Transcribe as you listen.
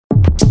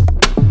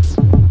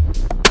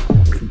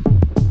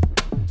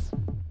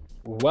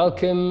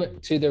Welcome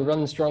to the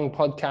Run Strong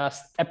podcast,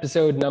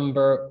 episode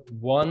number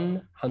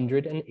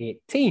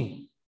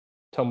 118.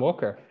 Tom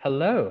Walker,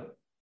 hello.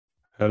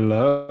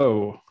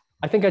 Hello.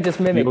 I think I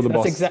just mimicked. You're the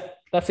boss.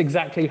 That's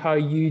exactly how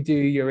you do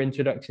your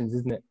introductions,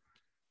 isn't it?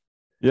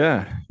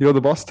 Yeah, you're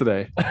the boss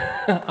today.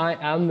 I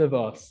am the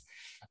boss.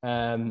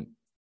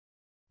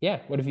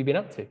 What have you been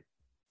up to?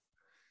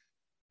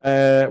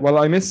 Well,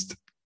 I missed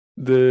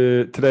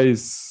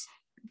today's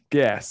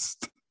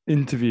guest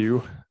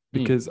interview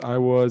because I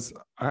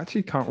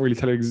actually can't really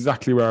tell you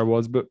exactly where I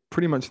was, but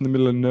pretty much in the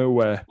middle of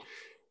nowhere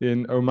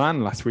in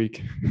Oman last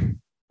week.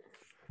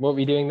 What were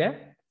you doing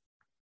there?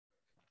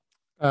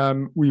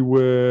 We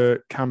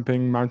were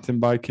camping, mountain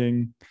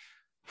biking,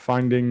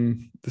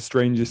 finding the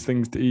strangest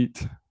things to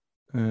eat,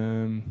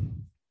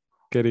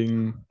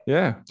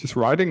 just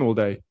riding all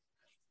day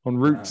on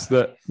routes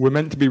that were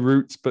meant to be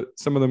routes, but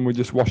some of them were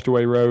just washed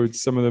away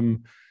roads. Some of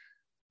them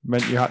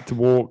meant you had to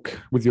walk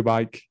with your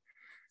bike.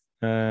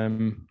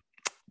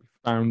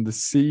 Found the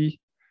sea,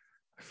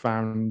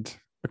 found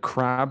a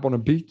crab on a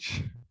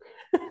beach,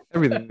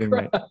 everything,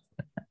 mate.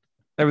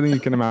 Everything you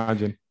can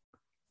imagine.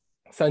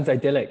 Sounds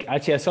idyllic.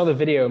 Actually, I saw the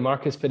video.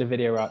 Marcus put a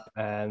video up,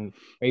 or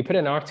he put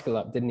an article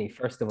up, didn't he?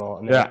 First of all,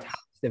 and then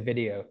attached the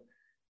video.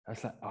 I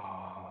was like,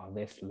 oh,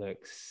 this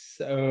looks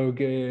so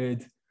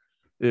good.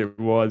 It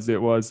was.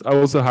 I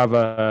also have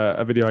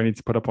a video I need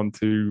to put up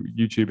onto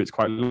YouTube. It's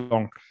quite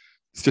long.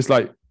 It's just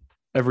like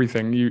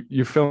everything.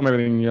 You film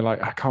everything and you're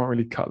like, I can't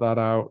really cut that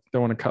out.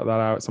 Don't want to cut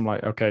that out. So I'm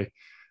like, okay.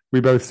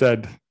 We both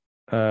said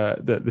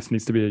that this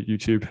needs to be a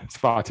YouTube. It's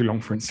far too long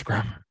for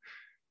Instagram.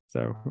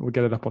 So we'll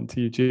get it up onto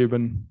YouTube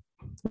and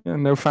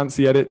no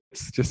fancy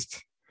edits,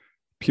 just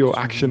pure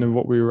action of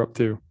what we were up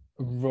to.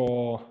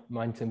 Raw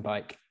mountain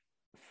bike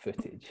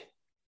footage.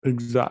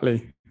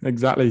 Exactly.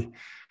 What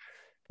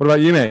about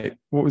you, mate?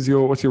 What's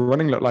your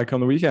running look like on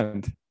the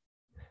weekend? I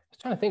was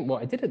trying to think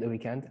what I did at the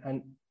weekend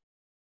and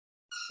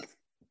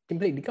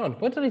completely gone.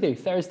 What did I do?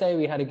 Thursday,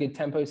 we had a good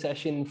tempo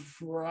session.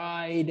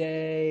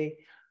 Friday,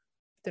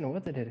 I don't know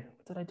what I did.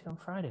 What did I do on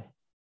Friday?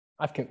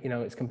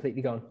 It's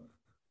completely gone.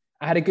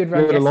 I had a good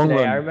run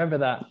yesterday. I remember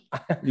that.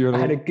 I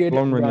had a good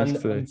run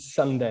on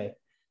Sunday.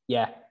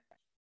 Yeah,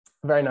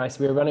 very nice.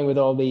 We were running with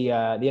all the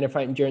Inner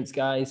Fight Endurance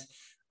guys.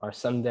 Our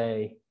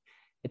Sunday,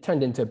 it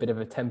turned into a bit of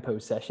a tempo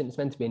session. It's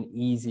meant to be an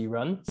easy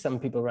run. Some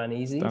people ran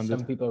easy. Standard.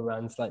 Some people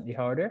ran slightly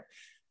harder.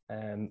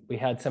 We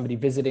had somebody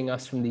visiting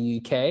us from the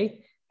UK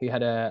who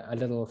had a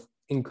little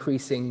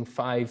increasing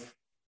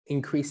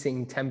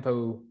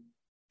tempo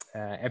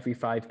every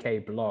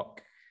 5K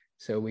block.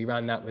 So we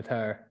ran that with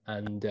her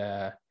and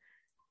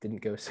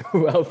didn't go so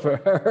well for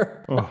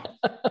her. Oh.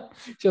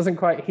 She wasn't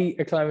quite heat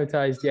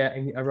acclimatized yet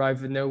and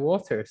arrived with no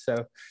water.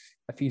 So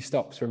a few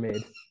stops were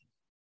made.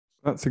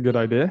 That's a good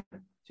idea.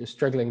 Just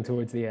struggling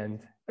towards the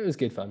end. It was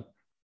good fun.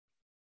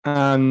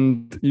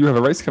 And you have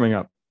a race coming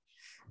up.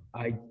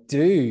 I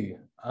do.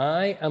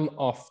 I am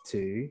off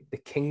to the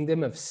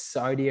Kingdom of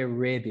Saudi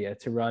Arabia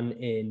to run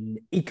in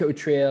Eco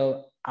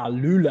Trail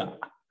Alula.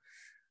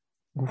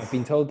 I've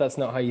been told that's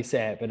not how you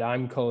say it, but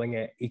I'm calling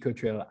it Eco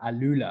Trail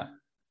Alula.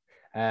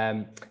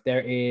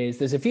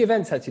 There's a few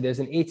events actually. There's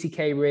an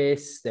 80K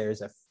race,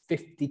 there's a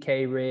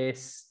 50K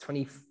race,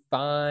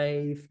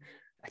 25,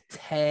 a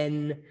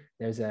 10,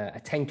 there's a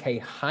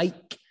 10K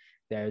hike,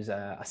 there's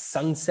a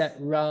sunset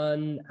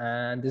run,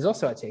 and there's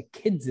also actually a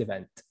kids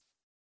event.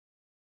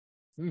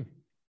 There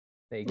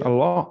you go. A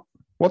lot.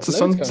 What's a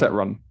sunset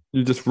run?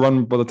 You just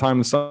run by the time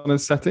the sun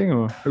is setting,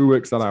 or who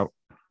works that out?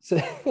 So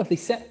they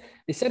set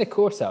a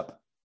course up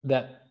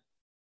that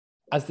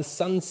as the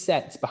sun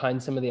sets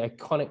behind some of the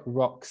iconic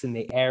rocks in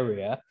the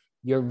area,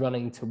 you're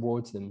running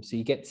towards them. So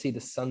you get to see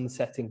the sun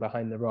setting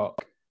behind the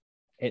rock.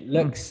 It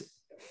looks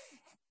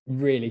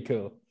really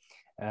cool.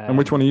 And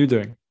which one are you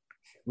doing?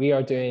 We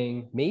are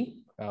doing,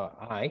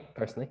 I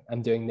personally,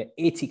 I'm doing the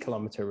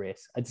 80-kilometer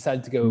race. I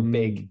decided to go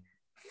big,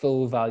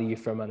 full value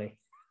for money.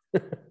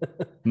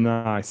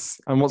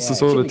 Nice. And what's the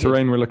sort of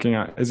terrain we're looking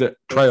at? Is it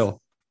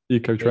trail?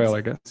 Eco trail,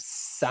 I guess.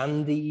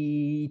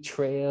 Sandy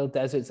trail,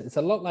 deserts. It's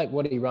a lot like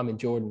Wadi Rum in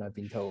Jordan, I've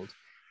been told.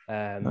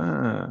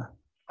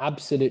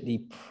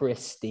 Absolutely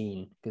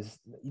pristine because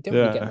you don't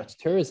really get much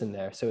tourism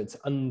there. So it's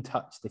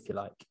untouched, if you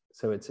like.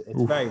 So it's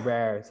very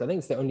rare. So I think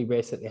it's the only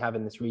race that they have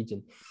in this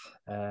region.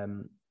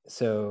 I'm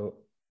very,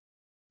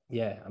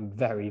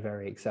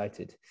 very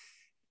excited.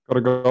 Got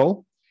a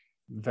goal?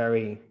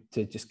 To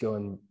just go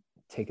and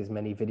take as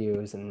many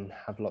videos and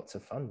have lots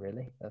of fun,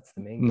 really. That's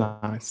the main goal.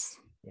 Nice.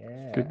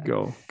 Yeah. Good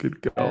goal.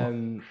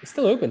 It's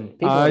still open.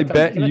 I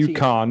bet you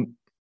can't.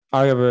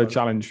 I have a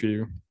challenge for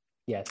you.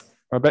 Yes.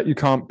 I bet you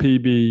can't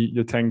PB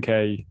your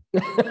 10K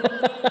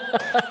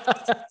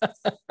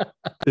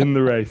in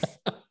the race.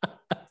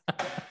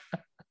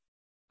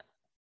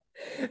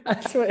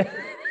 That's what.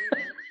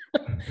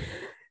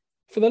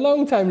 For the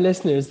long-time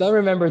listeners, they'll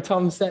remember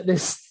Tom set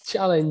this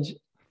challenge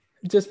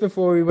just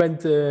before we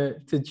went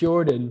to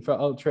Jordan for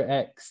Ultra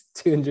X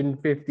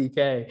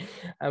 250K,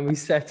 and we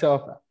set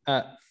off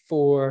at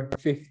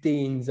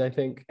 4:15s, I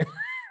think,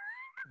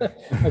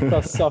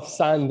 across soft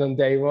sand on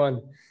day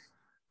one.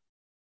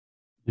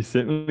 You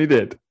certainly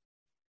did.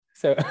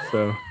 So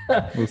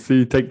we'll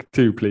see. Take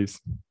 2, please.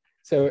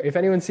 So if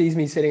anyone sees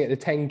me sitting at the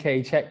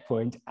 10K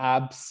checkpoint,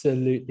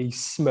 absolutely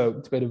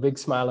smoked with a big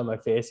smile on my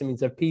face, it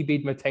means I've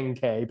PB'd my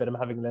 10K, but I'm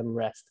having a little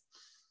rest.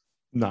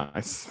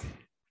 Nice.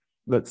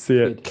 Let's see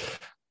it. Good.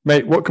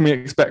 Mate, what can we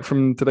expect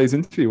from today's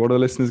interview? What are the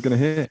listeners going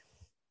to hear?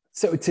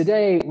 So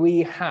today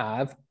we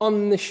have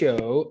on the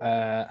show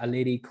a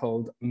lady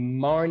called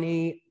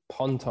Marnie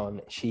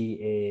Ponton. She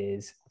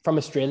is from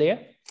Australia,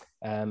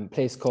 a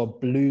place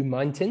called Blue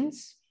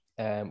Mountains,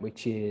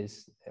 which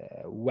is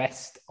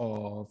west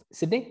of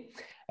Sydney.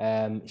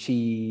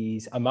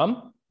 She's a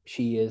mum.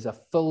 She is a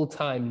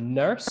full-time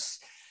nurse,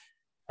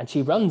 and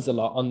she runs a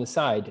lot on the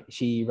side.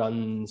 She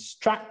runs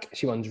track,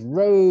 she runs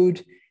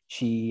road.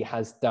 She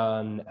has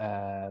done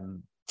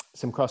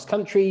some cross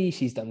country.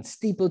 She's done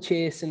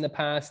steeplechase in the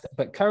past,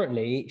 but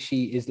currently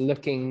she is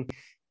looking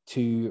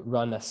to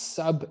run a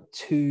sub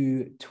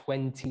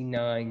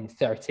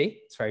 2:29:30.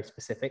 It's very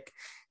specific.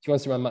 She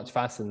wants to run much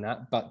faster than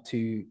that, but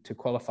to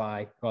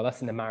qualify, well,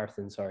 that's in the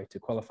marathon, sorry, to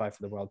qualify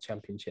for the World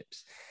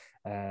Championships.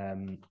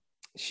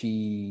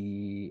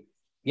 She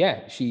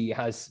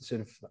has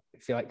sort of, I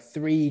feel like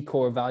 3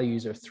 core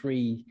values or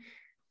 3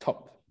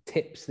 top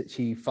tips that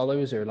she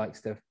follows or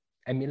likes to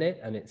emulate,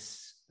 and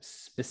it's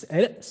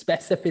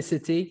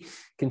specificity,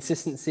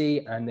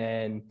 consistency, and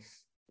then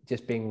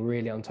just being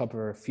really on top of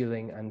her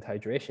fueling and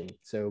hydration.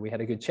 So we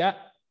had a good chat.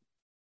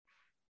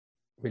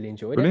 Really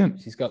enjoyed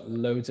it. She's got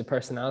loads of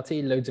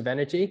personality, loads of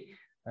energy.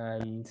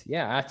 And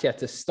yeah, I actually had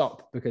to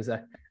stop because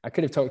I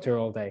could have talked to her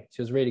all day.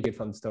 She was really good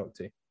fun to talk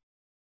to.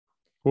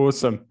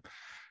 Awesome.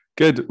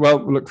 Good. Well,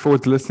 we look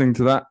forward to listening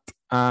to that.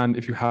 And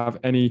if you have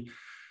any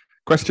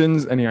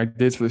questions, any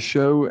ideas for the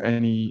show,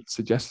 any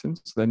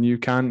suggestions, then you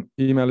can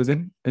email us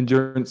in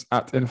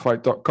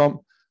endurance@infight.com.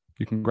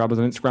 You can grab us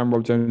on Instagram,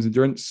 Rob Jones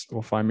Endurance,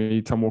 or find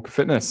me, Tom Walker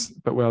Fitness.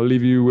 But we'll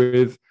leave you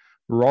with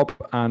Rob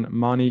and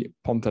Marnie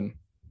Ponton.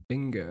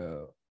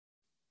 Bingo.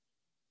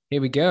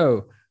 Here we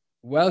go.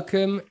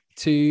 Welcome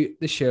to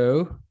the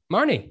show,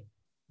 Marnie.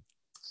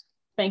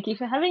 Thank you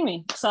for having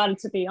me. Excited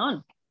to be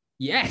on.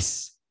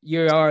 Yes,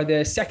 you are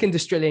the second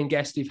Australian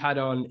guest we've had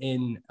on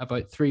in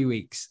about 3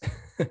 weeks.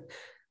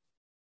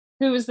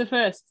 Who was the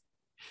first?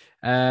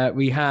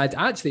 We had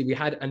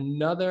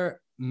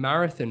another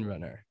marathon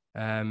runner.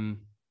 And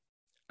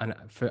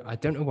I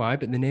don't know why,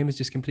 but the name has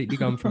just completely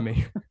gone from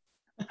me.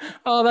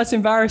 Oh, that's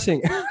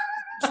embarrassing.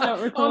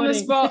 Stop recording. On the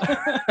spot.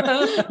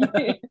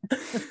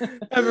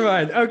 Never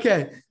mind.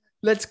 Okay,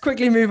 let's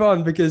quickly move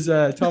on because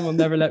Tom will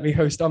never let me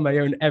host on my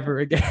own ever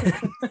again.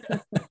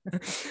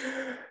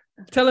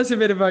 Tell us a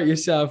bit about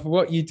yourself,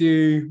 what you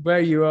do,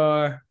 where you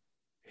are,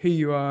 who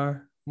you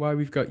are, why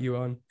we've got you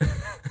on.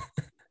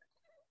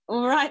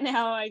 Well, right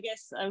now, I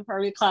guess I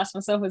probably class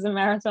myself as a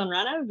marathon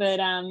runner, but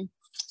I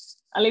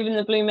live in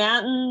the Blue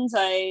Mountains.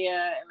 I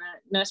am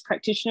a nurse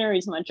practitioner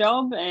is my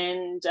job,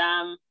 and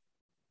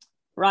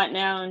right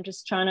now I'm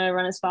just trying to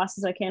run as fast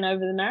as I can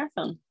over the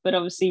marathon, but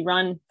obviously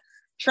run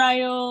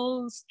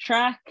trails,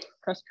 track,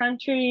 cross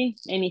country,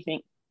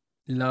 anything.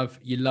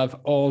 You love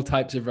all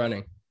types of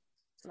running.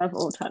 Love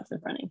all types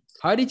of running.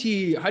 How did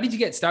you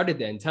get started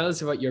then? Tell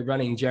us about your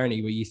running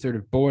journey. Were you sort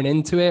of born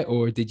into it,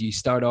 or did you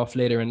start off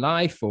later in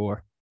life,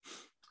 or?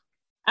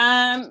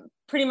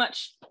 Pretty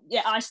much,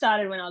 yeah, I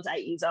started when I was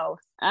 8 years old.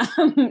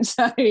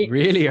 So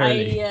really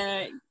early.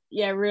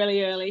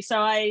 Really early. So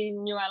I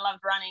knew I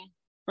loved running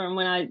from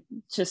when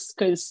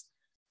because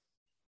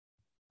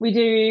we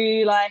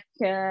do like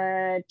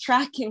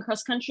track and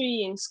cross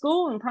country in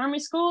primary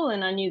school,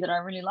 and I knew that I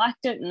really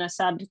liked it, and I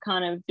started to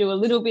kind of do a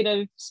little bit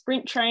of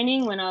sprint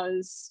training when I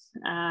was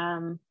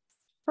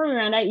probably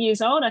around 8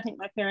 years old. I think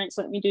my parents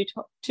let me do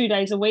 2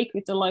 days a week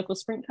with the local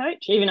sprint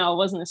coach, even though I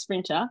wasn't a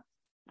sprinter.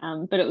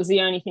 But it was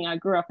the only thing. I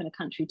grew up in a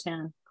country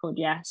town called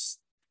Yass.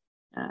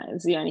 It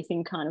was the only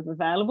thing kind of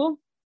available.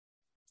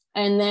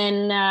 And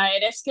then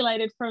it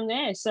escalated from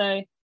there.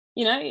 So,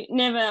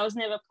 I was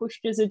never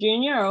pushed as a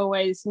junior. I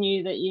always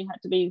knew that you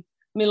had to be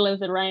middle of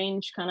the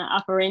range, kind of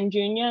upper end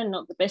junior,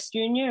 not the best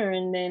junior.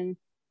 And then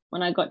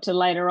when I got to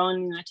later on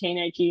in my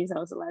teenage years, I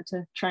was allowed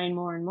to train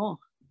more and more.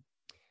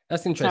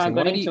 That's interesting. So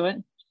I got into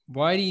it.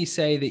 Why do you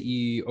say that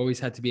you always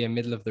had to be a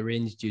middle of the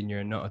range junior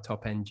and not a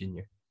top end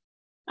junior?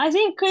 I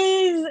think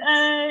because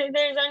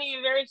there's only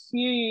a very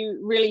few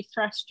really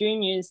thrust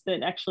juniors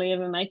that actually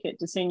ever make it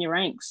to senior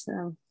ranks.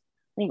 I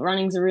think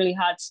running's a really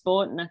hard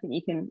sport, and I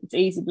think it's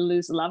easy to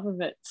lose the love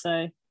of it.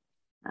 So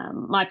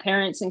my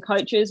parents and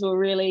coaches were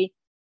really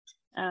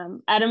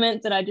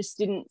adamant that I just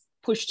didn't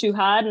push too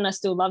hard, and I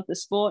still loved the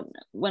sport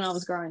when I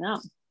was growing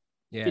up.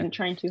 Yeah. Didn't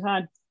train too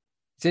hard.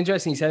 It's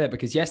interesting you say that,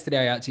 because yesterday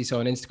I actually saw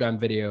an Instagram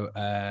video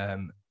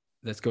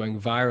that's going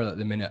viral at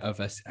the minute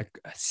of a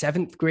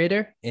 7th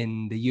grader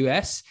in the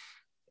US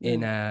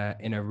in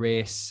a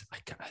race. I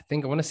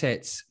think I want to say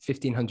it's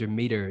 1,500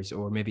 meters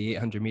or maybe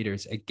 800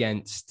 meters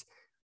against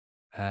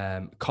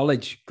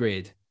college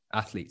grade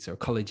athletes or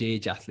college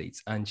age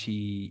athletes, and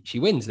she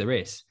wins the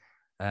race.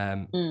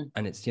 And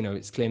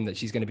it's claimed that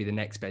she's going to be the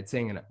next best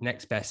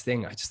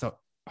thing. I just thought,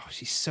 oh,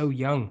 she's so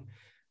young.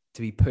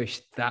 to be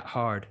pushed that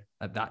hard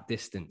at that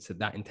distance, at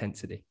that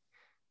intensity?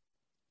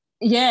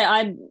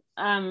 Yeah,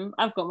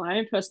 I've got my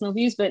own personal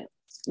views, but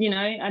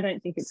I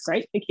don't think it's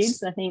great for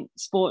kids. I think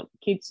sport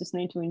kids just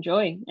need to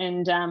enjoy,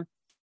 and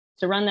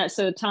to run that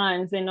sort of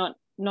times, they're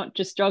not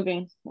just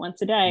jogging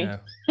once a day.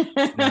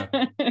 No.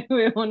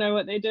 We all know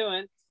what they're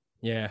doing.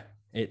 Yeah,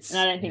 and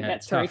I don't think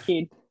that's tough. for a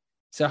kid.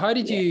 So how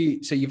did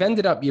you? So you've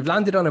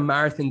landed on a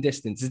marathon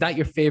distance. Is that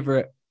your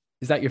favorite?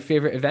 Is that your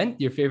favorite event?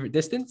 Your favorite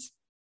distance?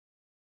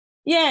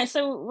 Yeah.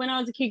 So when I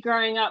was a kid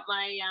growing up,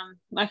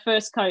 my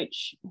first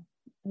coach,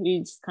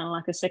 who's kind of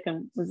like a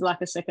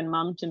second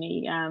mum to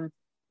me,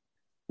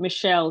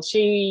 Michelle.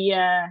 She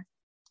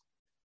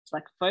it's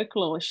like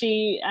folklore.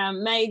 She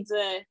made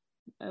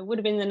would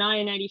have been the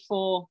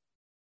 1984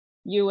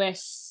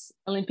 US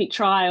Olympic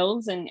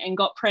trials and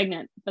got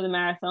pregnant for the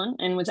marathon,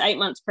 and was 8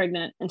 months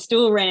pregnant and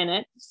still ran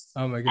it.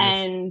 Oh my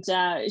goodness.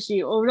 And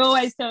she would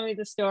always tell me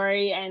the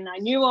story, and I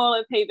knew all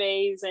her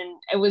PBs, and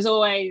it was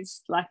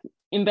always like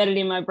embedded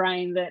in my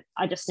brain that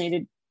I just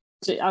needed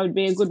to, I would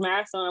be a good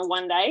marathoner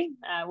one day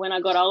when I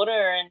got older.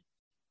 And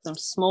I'm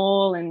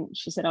small, and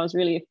she said I was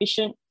really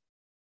efficient,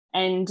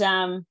 and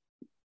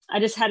I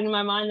just had in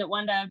my mind that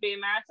one day I'd be a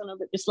marathoner,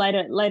 but just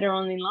later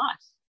on in life.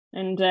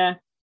 And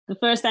the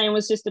first aim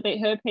was just to beat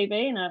her PB,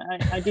 and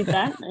I did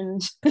that,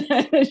 and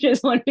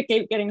just wanted to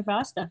keep getting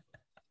faster.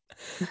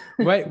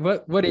 Wait,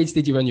 what age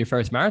did you run your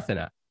first marathon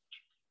at?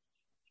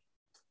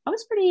 I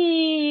was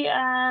pretty,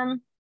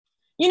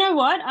 you know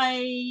what?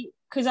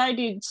 Because I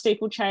did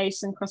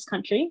steeplechase and cross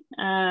country,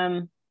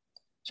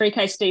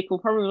 3K steeple,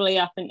 probably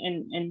up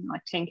in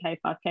like 10K,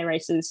 5K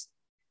races,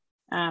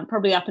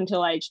 probably up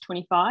until age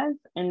 25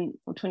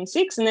 or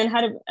 26, and then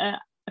I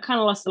kind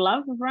of lost the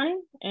love of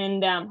running,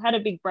 and had a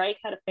big break,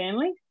 had a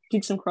family,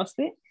 did some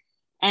CrossFit,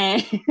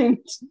 and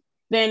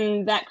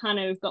then that kind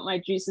of got my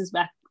juices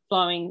back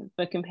flowing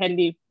for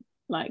competitive,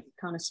 like,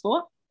 kind of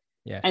sport.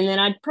 Yeah. And then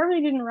I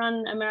probably didn't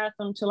run a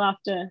marathon till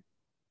after,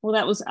 well,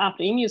 that was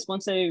after EMU was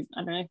one, so I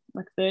don't know,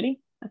 like 30,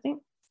 I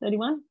think,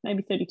 31,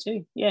 maybe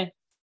 32. Yeah.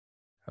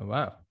 Oh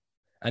wow.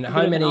 And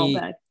how many?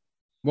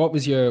 What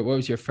was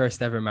your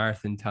first ever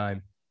marathon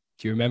time?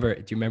 Do you remember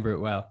it? Do you remember it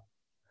well?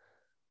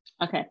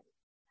 Okay.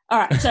 All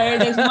right. So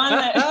there's one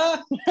that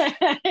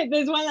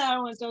I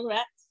want to talk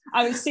about.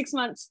 I was 6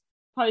 months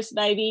post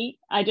baby.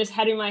 I just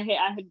had in my head,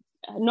 I had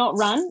not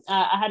run.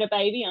 I had a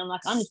baby, and I'm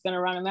like, I'm just going to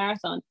run a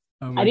marathon.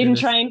 Oh I didn't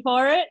train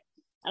for it,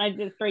 and I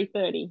did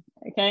 3:30.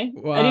 Okay.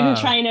 Wow. I didn't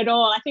train at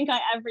all. I think I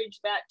averaged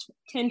about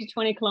 10 to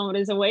 20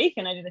 kilometers a week,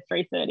 and I did a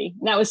 3:30.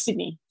 And that was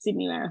Sydney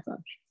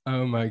Marathon.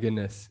 Oh my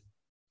goodness.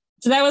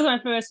 So that was my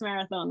first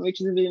marathon,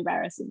 which is a bit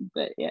embarrassing,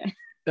 but yeah.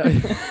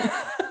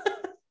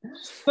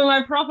 But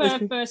my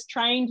proper first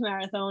trained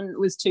marathon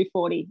was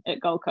 2:40 at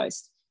Gold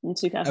Coast in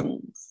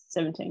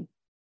 2017.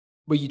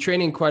 Were you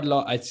training quite a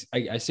lot? I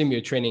assume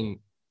you're training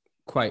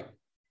quite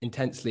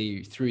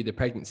intensely through the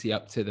pregnancy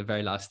up to the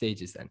very last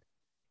stages then?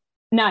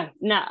 No.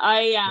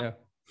 I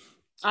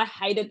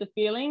hated the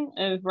feeling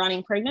of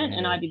running pregnant,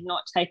 and I did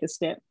not take a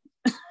step.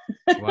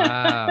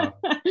 Wow.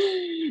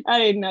 I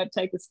did not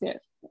take a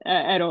step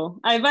at all.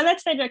 By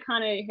that stage, I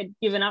kind of had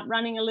given up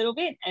running a little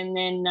bit, and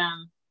then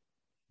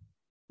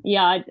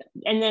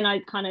and then I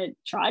kind of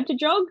tried to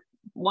jog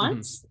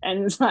once,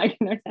 and it's like,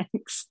 no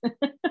thanks.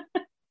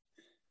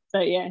 So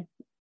yeah.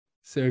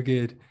 So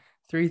good.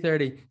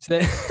 3:30. So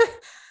then,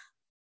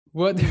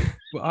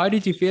 how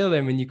did you feel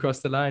then when you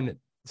crossed the line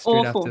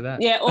straight awful. After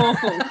that? Yeah,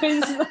 awful.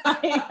 Because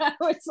I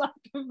was like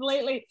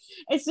completely,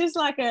 it's just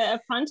like a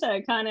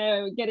punter kind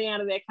of getting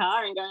out of their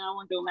car and going, I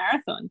want to do a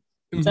marathon.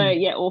 Mm-hmm. So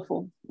yeah,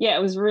 awful. Yeah,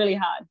 it was really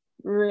hard.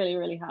 Really,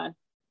 really hard.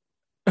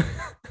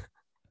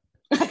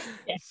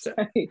 Yeah, so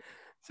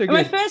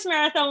my first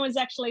marathon was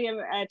actually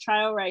a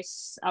trail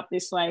race up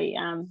this way,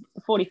 a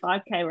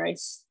 45K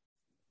race.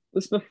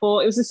 It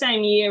was the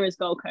same year as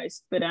Gold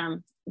Coast, but I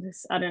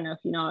don't know if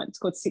you know it. It's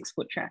called 6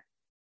 Foot Track.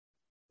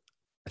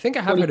 I think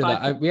I have heard of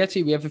that. We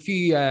have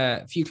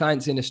a few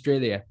clients in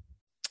Australia.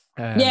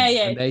 Yeah.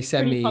 And they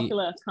send me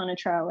popular kind of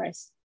trail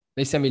race.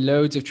 They send me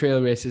loads of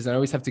trail races, and I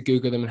always have to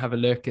Google them and have a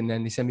look, and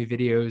then they send me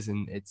videos,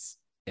 and it's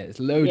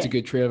loads of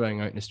good trail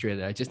running out in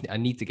Australia. I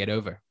need to get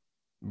over.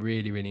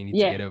 Really, really need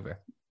to get over.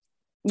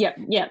 Yeah.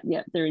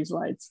 There is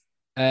loads.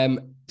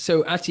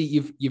 So actually,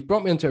 you've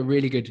brought me onto a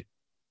really good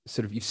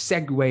you've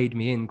segued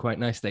me in quite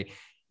nicely.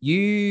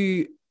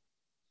 You're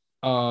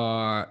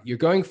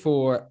going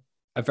for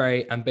a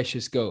very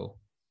ambitious goal,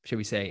 shall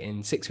we say,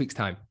 in 6 weeks'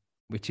 time,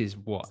 which is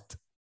what?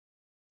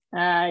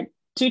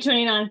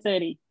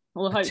 2:29:30.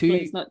 Well,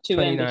 hopefully it's not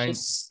too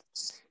ambitious.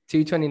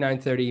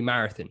 2:29:30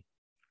 marathon.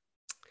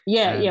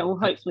 Yeah. Well,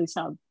 hopefully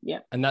sub.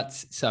 Yeah. And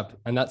that's sub,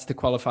 and that's to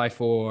qualify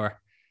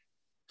for.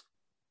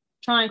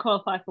 Try and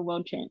qualify for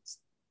world champs.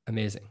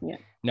 Amazing. Yeah.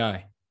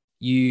 Now,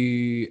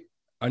 you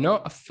are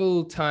not a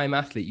full-time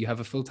athlete. You have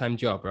a full-time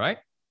job, right?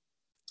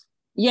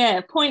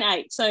 Yeah,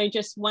 0.8. So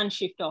just one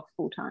shift off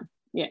full-time.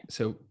 Yeah.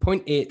 So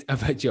 0.8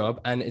 of a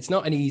job, and it's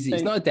not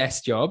it's not a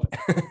desk job.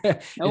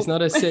 Nope. It's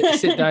not a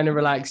sit down and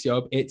relax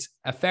job. It's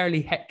a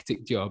fairly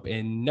hectic job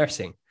in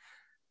nursing.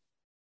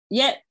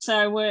 Yeah, so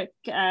I work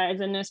as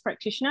a nurse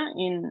practitioner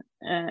in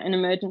an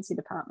emergency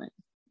department.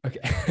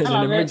 Okay, as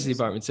an emergency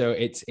department, so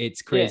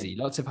it's crazy,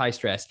 Yeah. Lots of high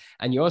stress,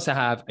 and you also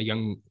have a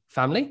young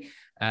family,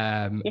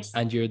 Yes.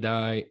 and you're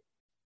now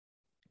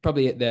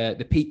probably at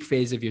the peak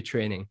phase of your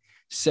training.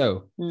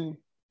 So,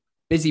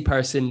 busy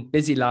person,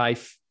 busy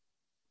life.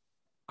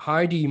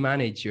 How do you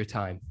manage your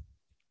time?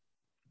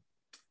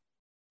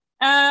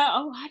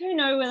 I don't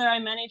know whether I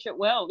manage it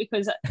well,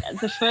 because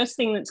the first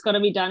thing that's got to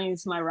be done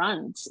is my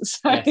runs.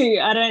 So yes.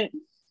 I don't.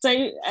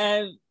 So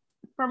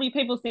probably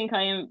people think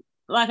I am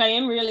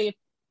really.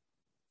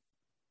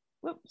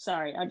 Whoops,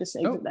 sorry, I just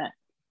exited that.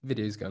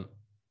 Video's gone.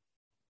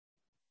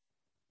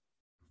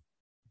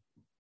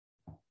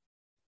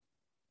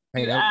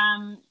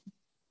 There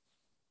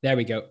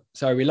we go.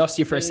 Sorry, we lost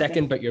you for a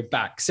second, but you're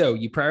back. So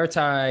you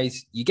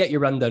prioritize. You get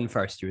your run done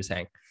first. You were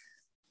saying.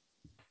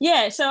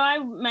 Yeah, so I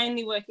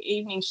mainly work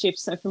evening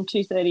shifts, so from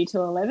 2:30 to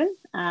 11.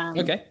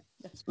 Okay.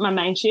 That's my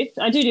main shift.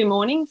 I do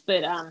mornings,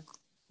 but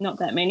not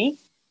that many,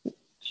 8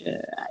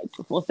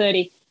 to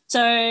 4:30.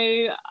 So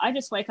I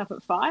just wake up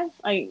at 5.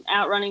 I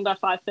out running by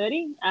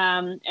 5:30,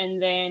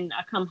 and then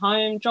I come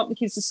home, drop the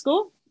kids to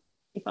school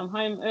if I'm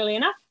home early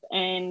enough,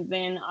 and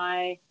then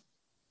I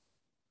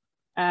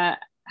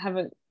have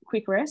a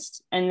quick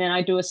rest, and then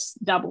I do a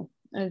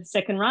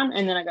second run,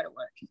 and then I go to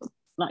work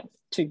like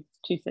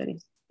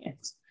 2:30.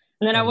 Yes.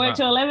 And then I work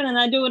till 11 and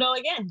I do it all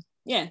again.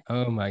 Yeah.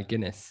 Oh my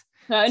goodness.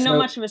 So not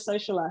much of a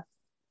social life.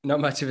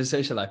 Not much of a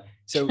social life.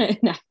 So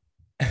no.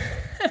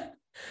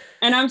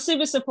 And I'm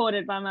super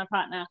supported by my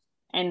partner,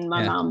 and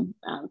my mum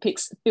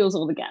fills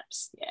all the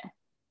gaps. Yeah.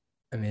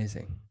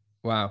 Amazing.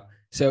 Wow.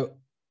 So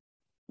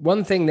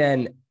one thing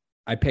then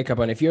I pick up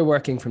on, if you're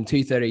working from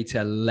 2:30 to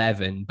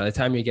 11, by the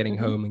time you're getting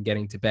home and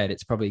getting to bed,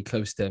 it's probably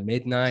close to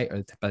midnight,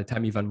 or by the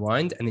time you've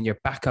unwind, and then you're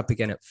back up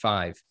again at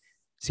 5.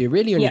 So you're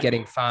really only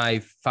getting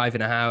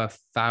 5.5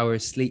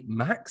 hours sleep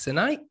max a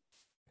night?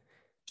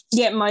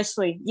 Yeah,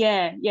 mostly.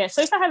 Yeah.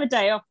 So if I have a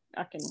day off,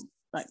 I can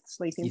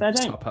sleep in. But I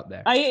don't. Top up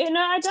there.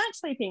 I don't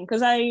sleep in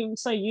because I'm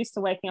so used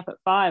to waking up at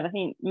 5. I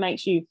think it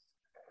makes you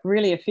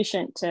really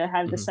efficient to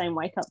have the same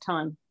wake up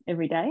time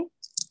every day.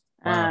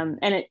 Wow.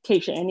 And it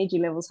keeps your energy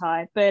levels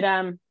high. But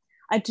I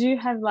do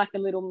have a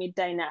little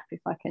midday nap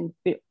if I can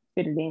fit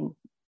it in.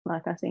 I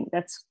think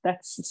that's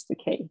just the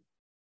key.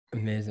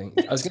 Amazing.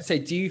 I was going to say,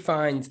 do you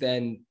find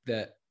then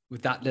that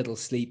with that little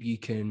sleep, you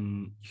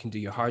can do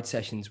your hard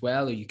sessions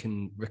well, or you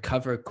can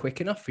recover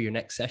quick enough for your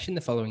next session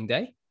the following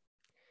day?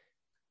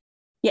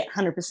 Yeah,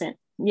 100%.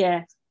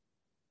 Yeah.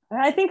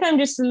 I think I'm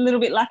just a little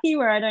bit lucky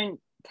where I don't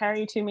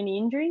carry too many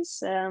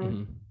injuries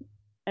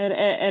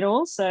at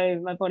all. So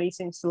my body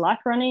seems to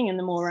like running, and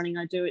the more running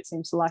I do, it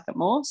seems to like it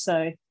more.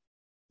 So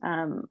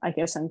I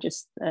guess I'm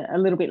just a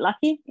little bit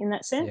lucky in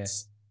that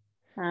sense.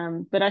 Yeah.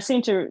 But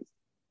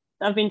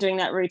I've been doing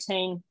that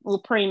routine. Well,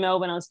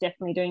 pre-Melbourne, I was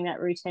definitely doing that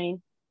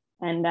routine.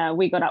 And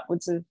we got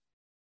upwards of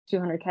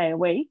 200K a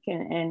week,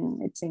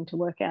 and it seemed to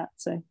work out.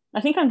 So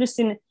I think I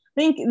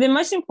think the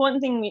most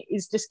important thing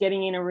is just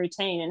getting in a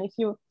routine. And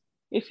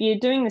if you're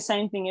doing the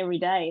same thing every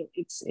day,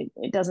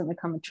 it doesn't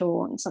become a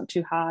chore, and it's not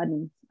too hard.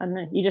 And I don't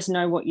know, you just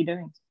know what you're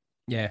doing.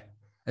 Yeah.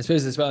 I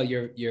suppose as well,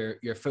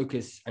 your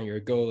focus and your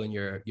goal and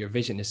your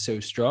vision is so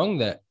strong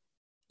that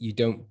you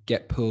don't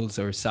get pulled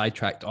or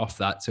sidetracked off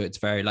that. So it's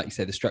very, like you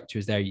said, the structure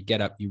is there. You get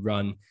up, you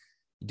run,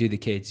 you do the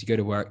kids, you go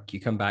to work,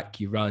 you come back,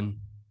 you run,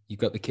 you've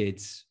got the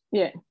kids.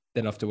 Yeah.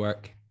 Then off to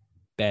work,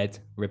 bed,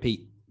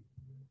 repeat.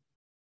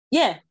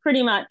 Yeah,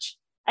 pretty much.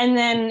 And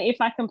then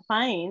if I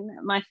complain,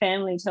 my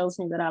family tells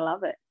me that I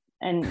love it.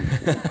 And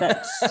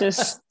that's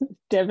just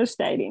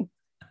devastating.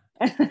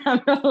 And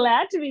I'm not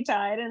allowed to be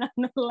tired, and I'm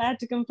not allowed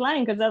to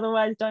complain, because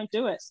otherwise don't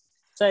do it.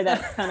 So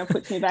that kind of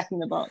puts me back in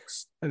the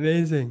box.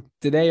 Amazing.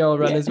 Do they all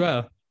run as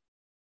well?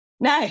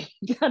 No,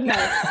 God, no.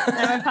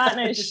 My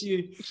partner,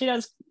 she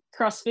does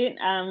CrossFit,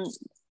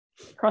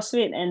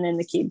 and then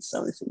the kids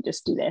obviously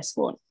just do their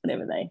sport,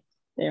 whatever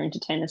they're into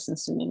tennis and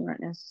swimming right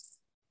now.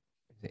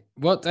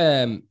 What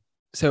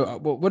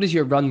does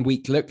your run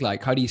week look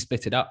like? How do you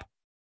split it up?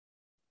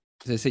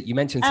 So you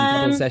mentioned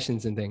some double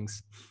sessions and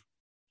things.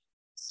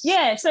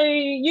 Yeah, so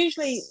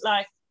usually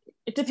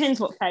it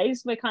depends what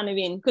phase we're kind of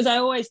in, because I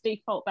always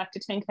default back to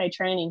 10K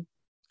training.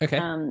 Okay.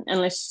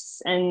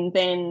 And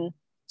then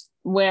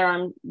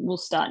where we'll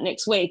start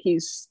next week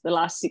is the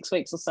last 6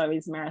 weeks or so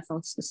is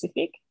marathon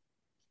specific.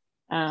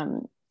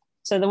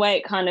 So the way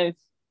it kind of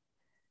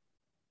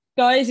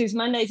goes is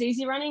Monday's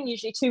easy running,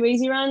 usually 2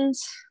 easy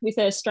runs with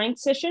a strength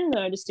session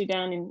that I just do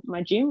down in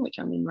my gym, which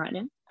I'm in right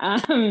now.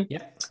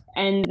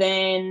 And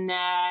then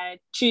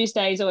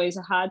Tuesday is always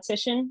a hard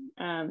session.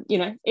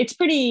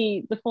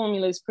 The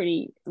formula is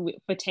pretty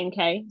for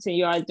 10K. So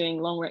you're either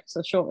doing long reps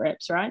or short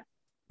reps, right?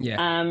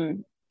 Yeah.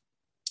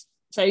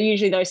 So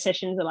usually those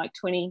sessions are like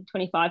 20,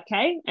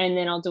 25K. And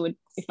then I'll do it,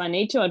 if I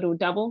need to, I'll do a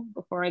double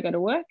before I go to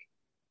work.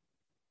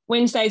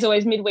 Wednesday is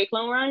always midweek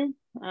long run.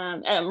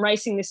 I'm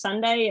racing this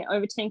Sunday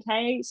over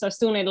 10K. So I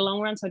still need a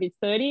long run. So I did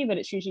 30, but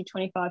it's usually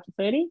 25 to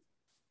 30.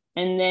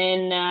 And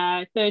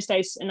then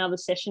Thursday's another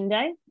session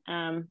day.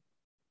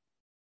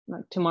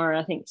 like tomorrow,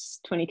 I think it's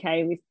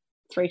 20K with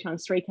 3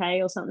 times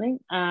 3K or something.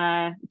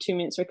 2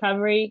 minutes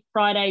recovery.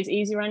 Friday's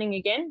easy running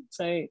again.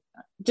 So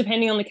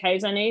depending on the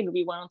Ks I need, it'll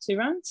be 1 or 2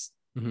 runs.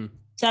 Mm-hmm.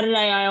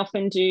 Saturday, I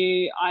often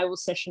do I will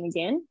session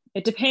again.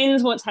 It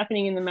depends what's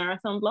happening in the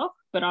marathon block,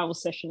 but I will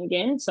session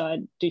again. So I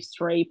do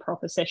 3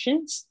 proper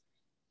sessions.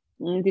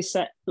 And this,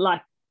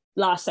 like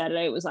last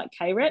Saturday, it was like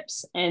K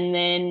reps, and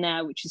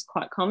then which is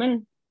quite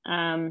common.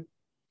 And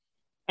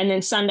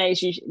then Sunday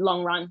is usually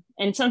long run,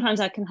 and sometimes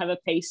I can have a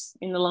piece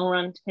in the long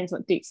run. Depends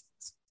what Dix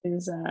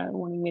is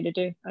wanting me to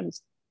do. I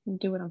just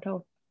do what I'm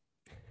told.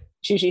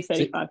 It's usually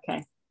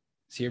 35K.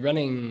 So you're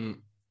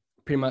running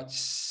pretty much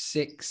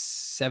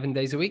 6-7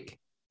 days a week.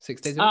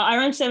 6 days a week? I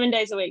run 7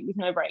 days a week with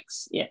no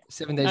breaks. Yeah.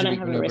 7 days a week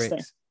with no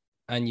breaks.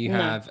 And you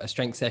have a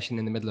strength session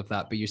in the middle of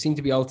that, but you seem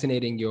to be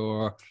alternating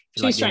your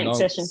 2 strength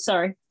sessions.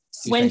 Sorry.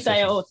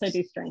 Wednesday I also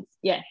do strength.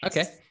 Yeah.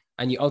 Okay.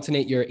 And you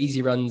alternate your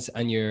easy runs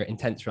and your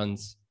intense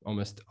runs,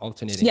 almost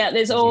alternating. Yeah,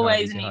 there's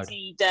always an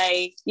easy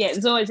day. Yeah,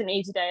 there's always an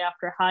easy day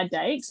after a hard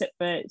day, except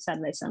for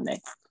Saturday, Sunday.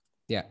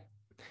 Yeah.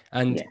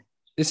 And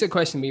this is a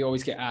question we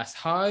always get asked.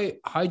 How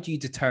do you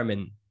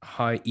determine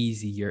how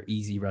easy your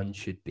easy run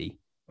should be?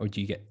 Or do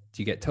you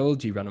get told?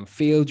 Do you run on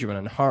field? Do you run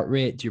on heart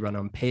rate? Do you run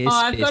on pace? Oh,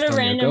 I've got a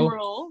random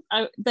rule.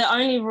 The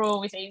only rule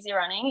with easy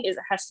running is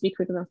it has to be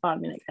quicker than 5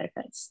 minute K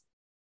pace.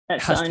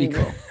 That's the only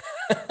rule.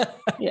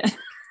 Yeah.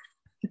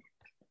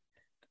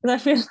 Because I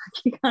feel like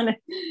you kind of,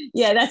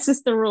 that's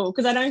just the rule.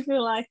 Because I don't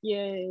feel like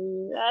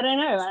I don't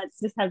know. I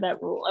just have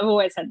that rule. I've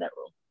always had that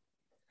rule.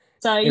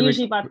 So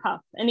usually by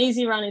puff. An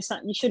easy run is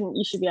something you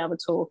should be able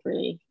to talk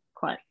really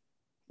quite.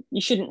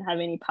 You shouldn't have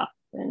any puff,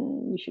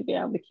 and you should be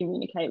able to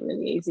communicate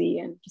really easy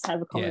and just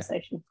have a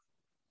conversation.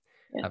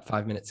 Yeah. At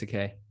 5 minutes a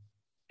K,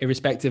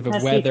 irrespective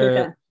of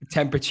weather,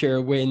 temperature,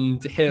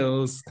 wind,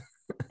 hills.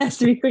 Has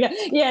to be quicker.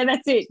 Yeah,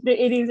 that's it.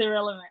 It is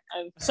irrelevant.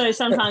 So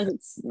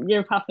sometimes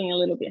you're puffing a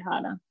little bit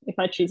harder if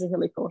I choose a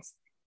hilly course.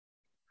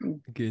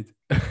 Good.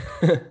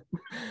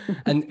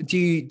 And do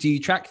you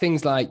track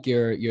things like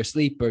your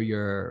sleep or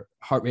your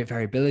heart rate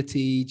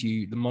variability? Do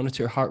you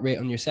monitor heart rate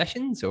on your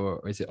sessions,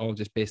 or is it all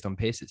just based on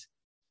paces?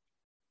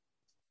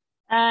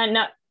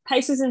 No,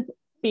 paces and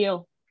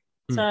feel.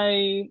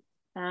 So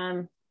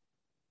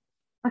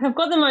like I've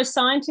got the most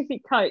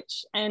scientific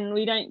coach, and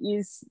we don't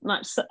use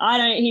much.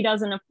 He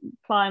doesn't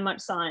apply much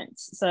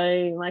science.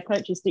 So my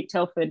coach is Dick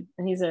Telford,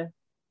 and he's a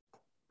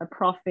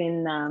prof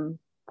in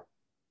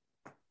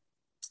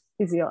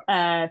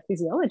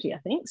physiology, I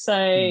think.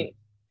 So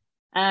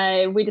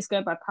we just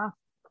go by puff.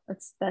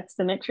 That's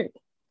the metric.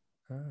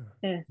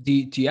 Yeah. Do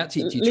you track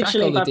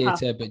all the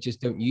data but just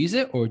don't use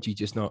it, or do you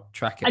just not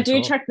track it? I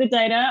do track the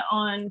data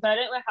but I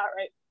don't wear heart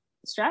rate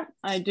strap.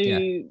 I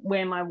do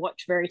wear my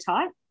watch very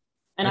tight.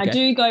 And I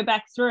do go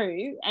back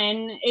through,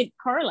 and it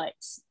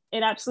correlates.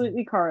 It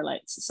absolutely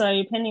correlates.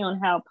 So depending on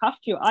how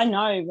puffed I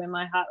know when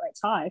my heart rate's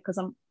high because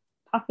I'm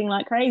puffing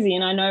like crazy,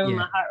 and I know when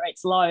my heart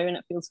rate's low and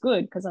it feels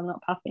good because I'm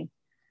not puffing.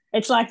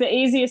 It's like the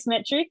easiest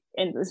metric,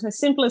 and it's the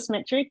simplest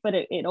metric, but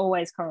it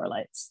always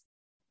correlates.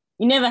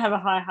 You never have a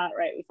high heart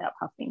rate without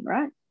puffing,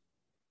 right?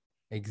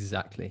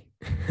 Exactly.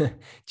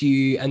 Do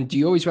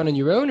you always run on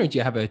your own, or do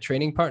you have a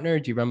training partner?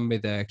 Do you run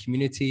with a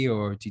community,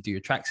 or do you do your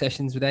track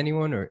sessions with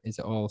anyone, or is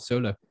it all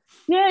solo?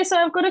 Yeah, so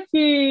I've got a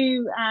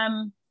few.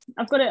 I'm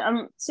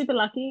super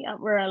lucky up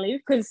where I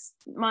live because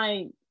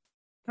my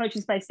coach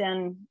is based down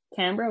in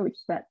Canberra, which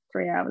is about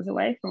 3 hours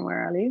away from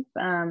where I live.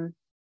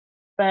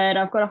 But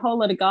I've got a whole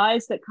lot of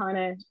guys that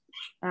kind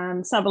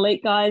of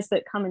sub-elite guys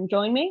that come and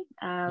join me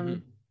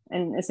and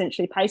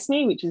essentially pace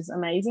me, which is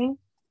amazing.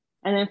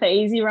 And then for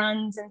easy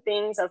runs and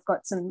things, I've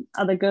got some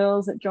other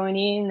girls that join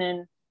in,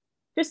 and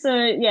just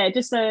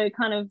a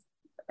kind of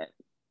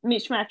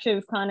mismatch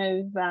of kind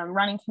of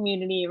running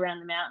community around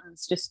the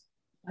mountains just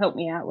help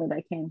me out where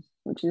they can,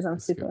 which is I'm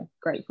super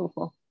grateful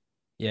for.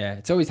 Yeah,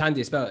 it's always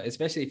handy,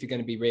 especially if you're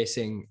going to be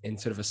racing in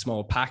sort of a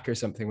small pack or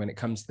something. When it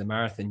comes to the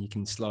marathon, you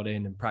can slot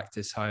in and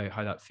practice how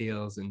that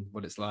feels and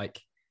what it's like.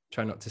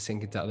 Try not to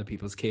sink into other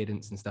people's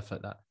cadence and stuff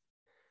like that.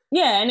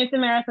 Yeah, and if the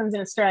marathon's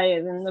in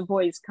Australia, then the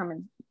boys come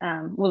and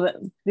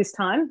this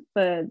time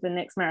for the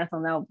next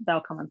marathon,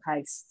 they'll come and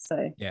pace.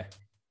 So yeah,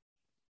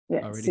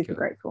 really super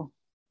grateful.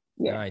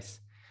 Yeah, nice.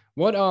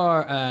 What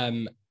are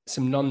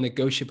some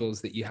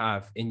non-negotiables that you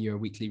have in your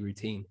weekly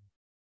routine?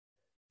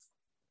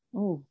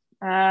 Look,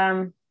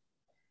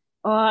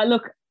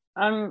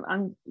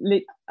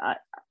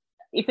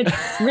 if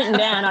it's written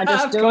down, I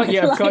just do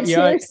it.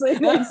 Seriously,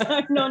 there's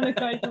no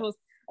non-negotiables.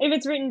 If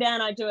it's written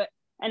down, I do it.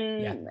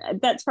 And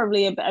that's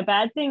probably a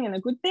bad thing and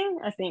a good thing.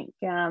 I think,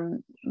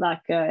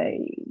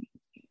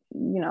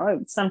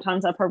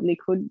 sometimes I probably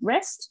could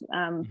rest.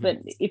 But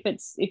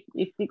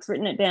if Dick's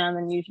written it down,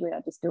 then usually I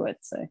just do it.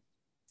 So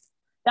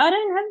I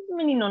don't have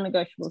many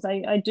non-negotiables.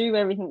 I do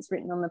everything that's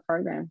written on the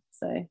program.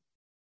 So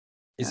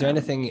is there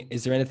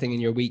anything in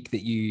your week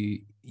that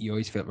you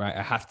always feel, right,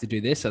 I have to do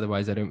this,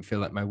 otherwise I don't feel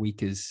like my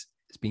week is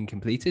being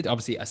completed?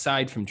 Obviously,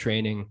 aside from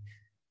training,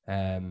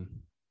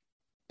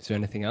 is there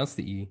anything else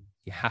that you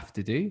have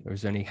to do, or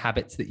is there any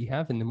habits that you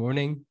have in the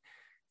morning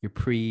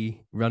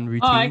pre-run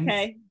routines? Oh,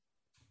 okay.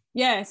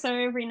 Yeah, so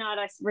every night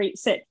I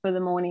reset for the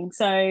morning.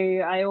 So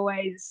I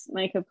always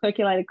make a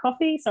percolated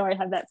coffee. So I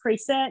have that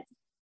preset.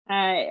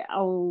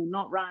 I'll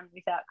not run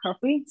without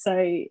coffee. So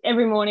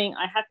every morning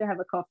I have to have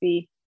a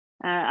coffee.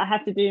 I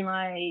have to do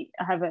I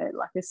have a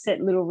set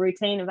little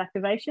routine of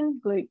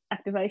activation, glute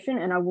activation,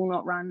 and I will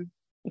not run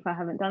if I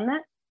haven't done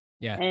that.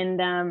 Yeah.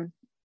 And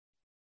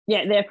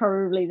they're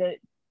probably the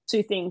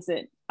two things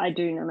that I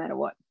do no matter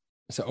what.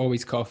 So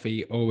always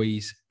coffee,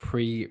 always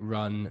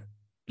pre-run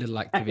little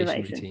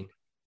activation routine.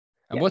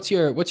 And what's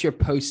your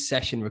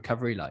post-session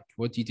recovery like?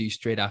 What do you do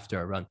straight after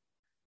a run?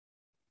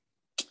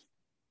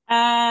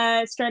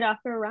 Straight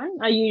after a run,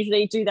 I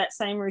usually do that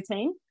same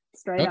routine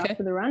straight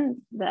after the run,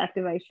 the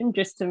activation,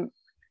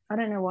 I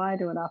don't know why I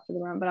do it after the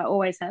run, but I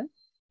always have,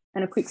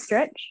 and a quick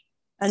stretch.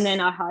 And then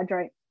I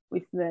hydrate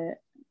with the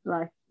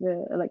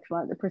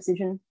electrolyte, the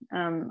precision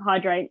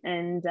hydrate,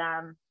 and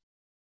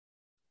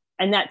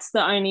that's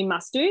the only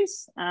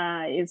must-dos.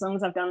 As long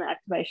as I've done the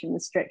activation, the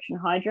stretch and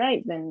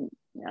hydrate, then,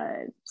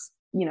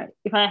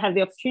 if I have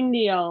the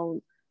opportunity,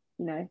 I'll,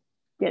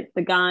 get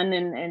the gun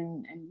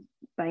and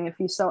bang a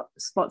few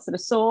spots that are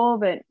sore,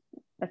 but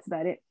that's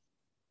about it.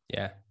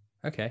 Yeah.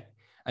 Okay.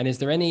 And is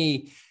there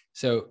any,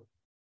 so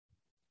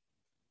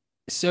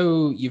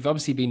you've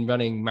obviously been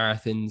running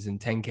marathons and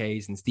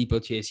 10Ks and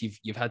steeplechase.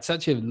 You've had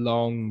such a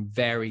long,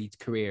 varied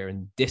career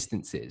and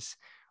distances.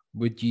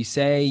 Would you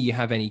say you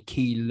have any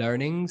key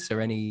learnings or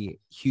any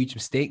huge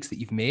mistakes that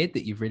you've made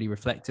that you've really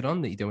reflected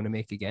on that you don't want to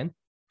make again?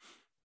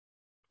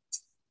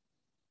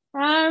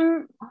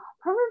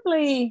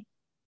 Probably,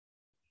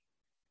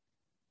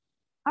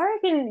 I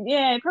reckon,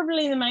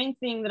 probably the main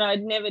thing that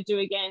I'd never do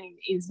again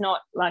is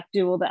not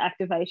do all the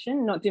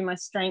activation, not do my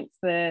strength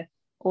for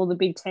all the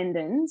big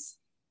tendons.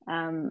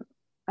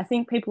 I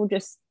think people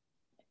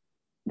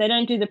they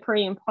don't do the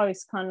pre and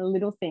post kind of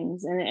little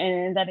things,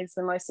 and that is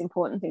the most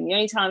important thing. The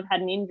only time I've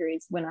had an injury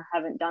is when I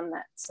haven't done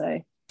that. So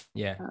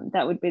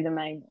that would be the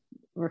main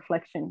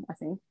reflection, I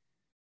think.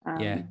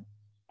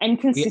 And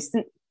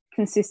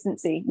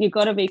consistency. You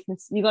got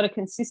to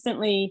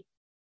consistently.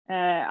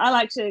 I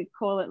like to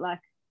call it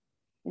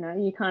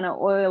you kind of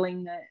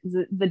oiling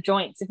the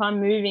joints. If I'm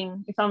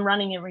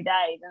running every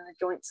day, then the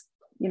joints,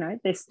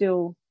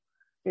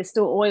 they're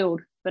still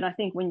oiled. But I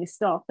think when you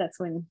stop, that's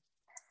when,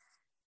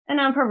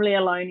 and I'm probably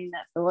alone in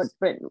that thought,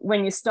 but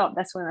when you stop,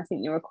 that's when I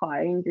think you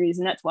require injuries,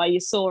 and that's why you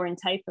sore and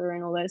taper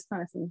and all those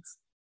kind of things.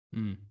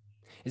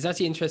 It's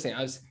actually interesting.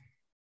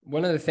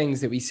 One of the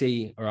things that we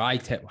see, or I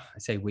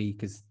say we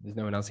because there's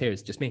no one else here,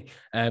 it's just me.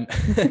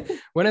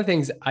 One of the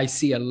things I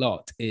see a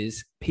lot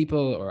is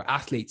people or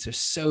athletes are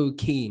so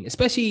keen,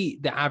 especially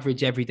the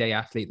average everyday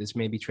athlete that's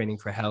maybe training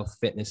for health,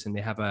 fitness, and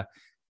they have a,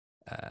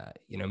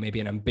 maybe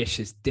an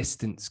ambitious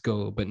distance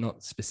goal, but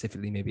not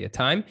specifically maybe a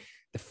time.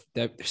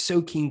 They're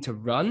so keen to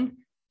run,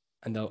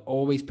 and they'll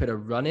always put a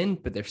run in,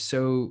 but if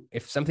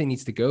something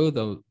needs to go,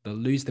 they'll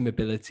lose the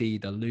mobility,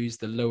 they'll lose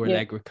the lower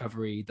leg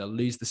recovery, they'll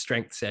lose the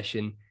strength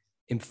session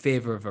in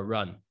favor of a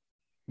run,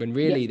 when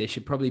really they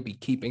should probably be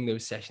keeping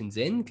those sessions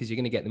in, because you're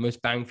going to get the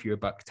most bang for your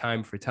buck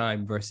time for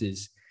time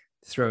versus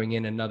throwing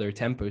in another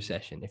tempo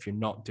session if you're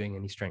not doing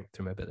any strength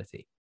or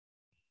mobility.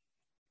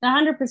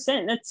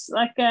 100%. That's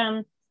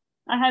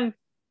I have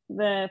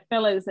the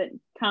fellows that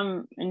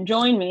come and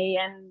join me,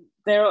 and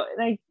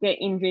they get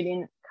injured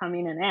and come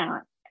in and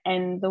out,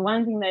 and the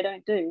one thing they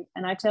don't do,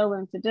 and I tell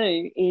them to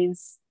do,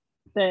 is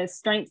the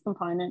strength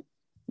component,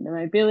 the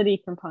mobility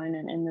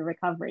component, and the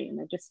recovery.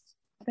 And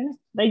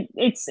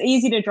it's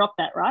easy to drop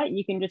that, right?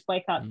 You can just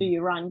wake up, do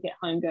your run, get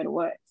home, go to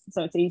work.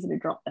 So it's easy to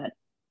drop that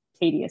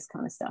tedious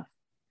kind of stuff.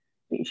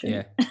 But you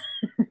shouldn't. Yeah.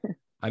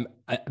 I'm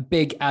a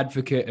big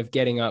advocate of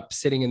getting up,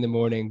 sitting in the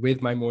morning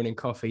with my morning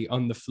coffee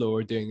on the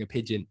floor, doing a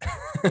pigeon.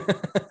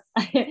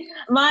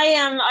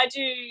 I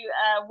do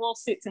wall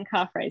sits and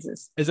calf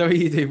raises. Is that what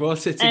you do? Wall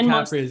sits and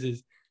calf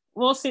raises?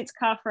 Wall sits,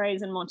 calf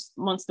raise, and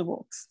monster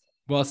walks.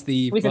 Whilst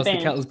the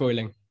kettle's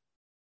boiling.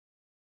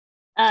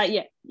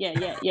 Yeah.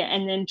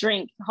 And then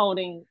doing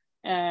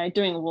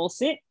a wall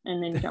sit,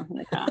 and then jump in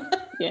the car.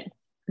 Yeah.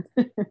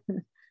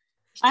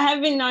 I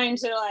have been known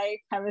to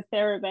have a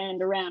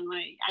TheraBand around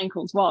my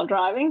ankles while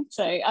driving.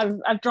 So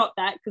I've dropped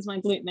that because my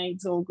glute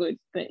med's all good.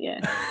 But yeah.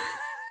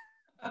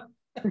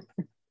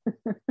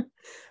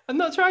 I've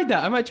not tried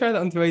that. I might try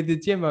that on the way to the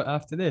gym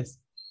after this.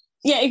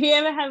 Yeah, if you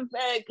ever have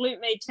glute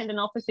med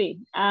tendinopathy,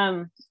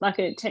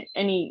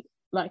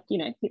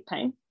 hip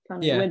pain,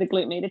 kind of where the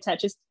glute med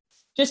attaches,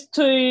 just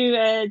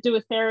to do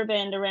a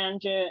TheraBand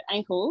around your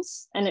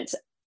ankles, and it's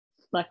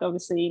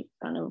obviously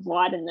kind of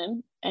widen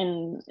them,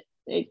 and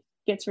it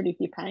gets rid of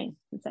your pain.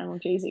 It's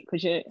analgesic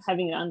because you're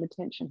having it under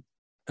tension.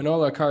 And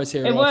all our cars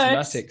here are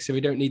automatic, so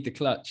we don't need the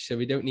clutch, so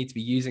we don't need to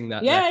be using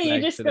that. Yeah,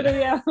 you just got to be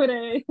able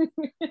to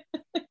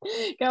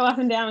go up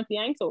and down with the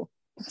ankle.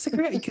 That's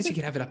great, because you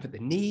can have it up at the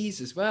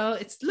knees as well.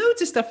 It's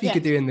loads of stuff you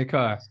could do in the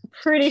car.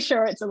 Pretty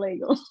sure it's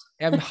illegal.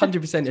 I'm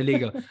 100%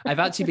 illegal. I've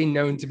actually been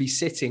known to be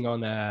sitting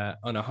on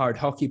a hard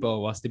hockey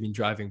ball whilst I've been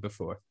driving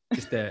before,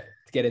 just to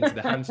get into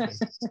the hamstring.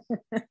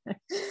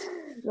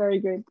 Very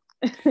good.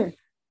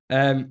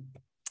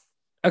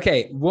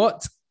 Okay,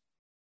 what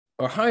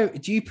or how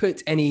do you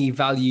put any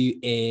value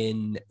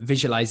in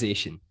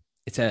visualization?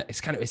 It's a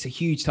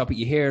huge topic.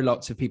 You hear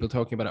lots of people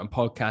talking about it on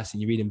podcasts,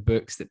 and you read in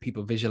books that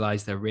people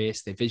visualize their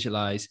race. They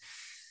visualize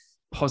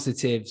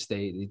positives.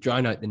 They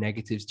drown out the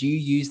negatives. Do you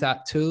use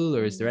that tool,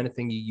 or is there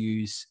anything you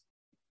use,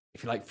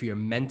 if you like, for your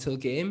mental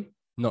game,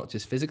 not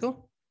just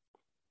physical?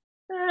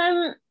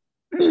 I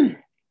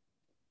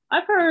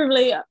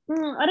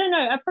don't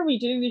know. I probably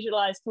do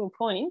visualize to a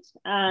point.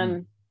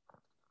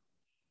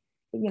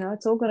 You know,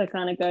 it's all got to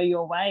kind of go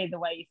your way, the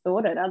way you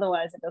thought it.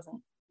 Otherwise it doesn't,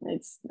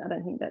 I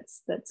don't think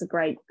that's a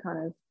great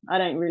kind of, I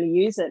don't really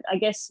use it. I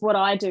guess what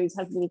I do is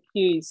have little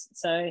cues.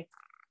 So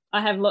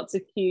I have lots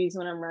of cues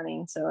when I'm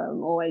running. So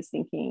I'm always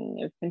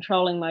thinking of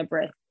controlling my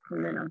breath.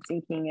 And then I'm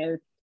thinking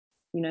of,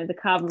 you know, the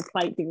carbon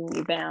plate giving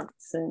me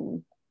bounce,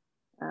 and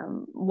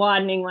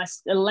lengthening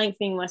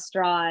my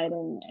stride,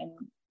 and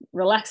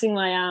relaxing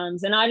my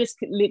arms. And I just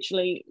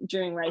literally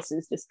during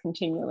races just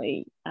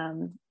continually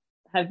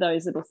have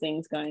those little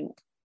things going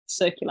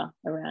circular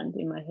around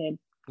in my head.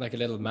 Like a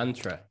little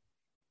mantra.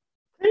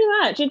 Pretty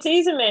much. It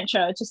is a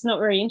mantra. It's just not a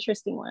very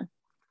interesting one.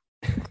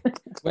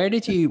 Where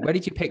did you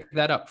pick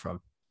that up from?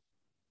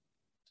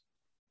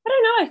 I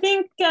don't know.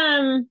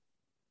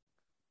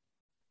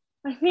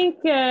 I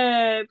think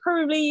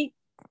probably,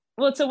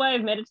 well, it's a way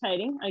of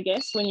meditating, I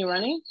guess, when you're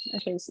running,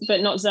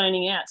 but not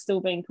zoning out, still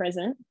being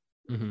present.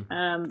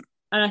 Mm-hmm.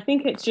 And I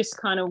think it's just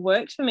kind of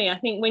worked for me. I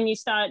think when you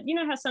start, you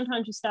know how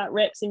sometimes you start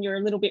reps and you're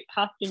a little bit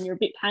puffed and you're a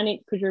bit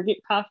panicked because you're a bit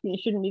puffed and you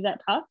shouldn't be that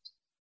puffed.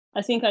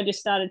 I think I just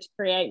started to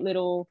create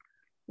little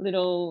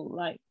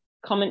like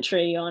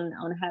commentary on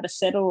how to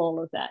settle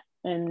all of that,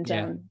 and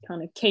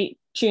kind of keep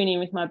tuning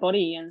with my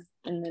body, and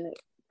then it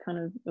kind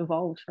of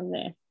evolved from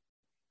there.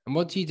 And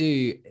what do you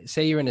do?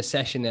 Say you're in a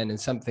session then and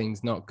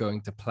something's not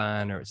going to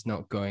plan, or it's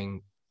not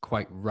going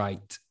quite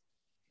right,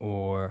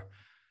 or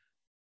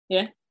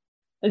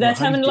that's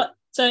having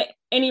so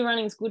any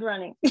running's good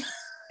running.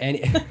 Any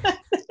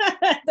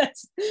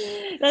that's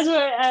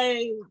what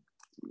a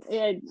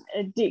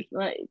Dick,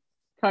 right,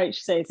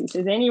 coach says. He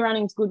says any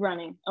running's good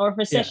running. Or if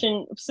a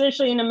session,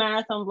 especially in a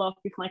marathon block,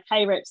 if my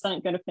K reps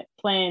don't go to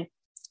plan,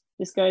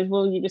 just goes,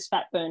 well, you're just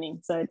fat burning,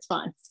 so it's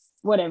fine.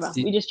 Whatever.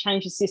 We just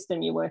change the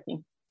system you're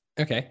working.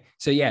 Okay.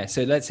 So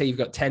let's say you've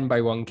got 10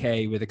 by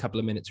 1K with a couple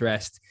of minutes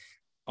rest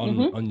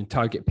on your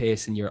target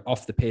pace, and you're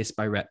off the pace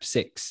by rep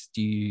 6.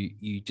 Do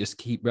you just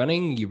keep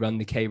running? You run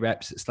the K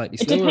reps at slightly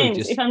slower?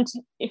 It depends.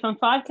 If I'm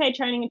 5K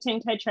training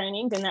and 10K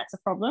training, then that's a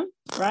problem,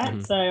 right?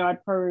 Mm-hmm. So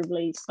I'd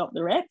probably stop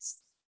the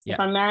reps. Yeah. If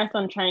I'm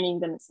marathon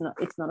training, then it's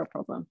not a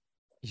problem.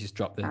 You just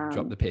drop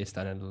the pace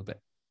down a little bit.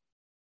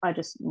 I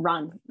just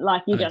run.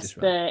 Like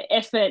the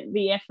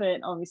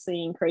effort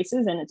obviously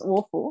increases, and it's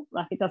awful.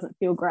 Like it doesn't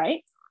feel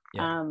great.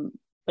 Yeah.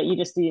 But you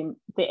just do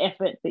the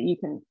effort that you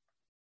can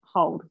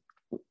hold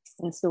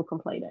and still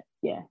complete it.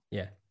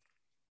 Yeah.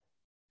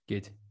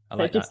 Good.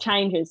 It just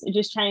changes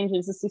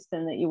the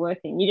system that you're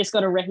working. You just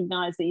got to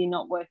recognize that you're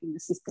not working the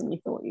system you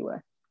thought you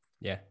were.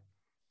 Yeah.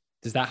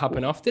 Does that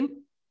happen often?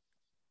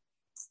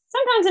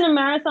 Sometimes in a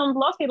marathon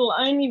block, it'll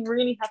only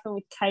really happen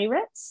with K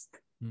reps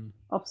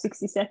of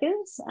 60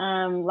 seconds.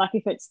 Like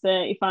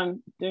if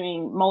I'm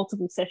doing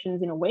multiple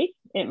sessions in a week,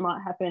 it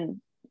might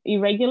happen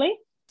irregularly.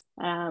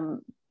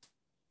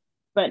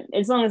 But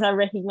as long as I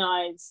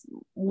recognize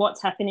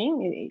what's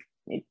happening,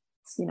 it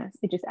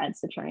just adds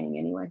to training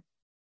anyway.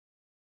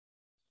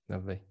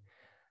 Lovely.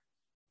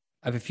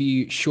 I have a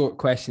few short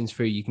questions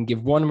for you. You can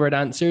give one-word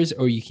answers,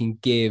 or you can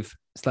give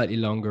slightly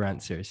longer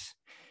answers.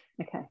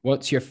 Okay.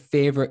 What's your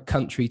favorite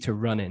country to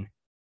run in?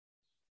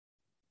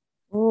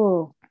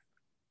 Oh,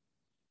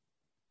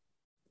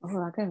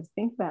 I gotta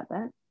think about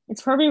that.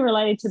 It's probably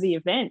related to the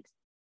event.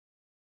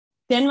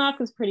 Denmark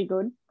was pretty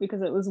good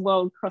because it was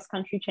World Cross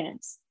Country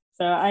Champs.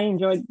 So I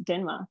enjoyed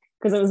Denmark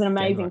because it was an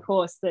amazing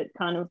course that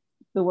kind of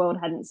the world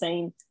hadn't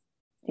seen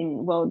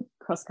in world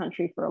cross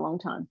country for a long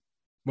time.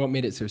 What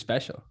made it so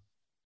special?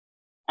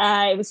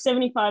 It was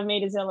 75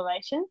 meters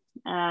elevation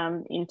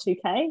in 2K.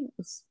 It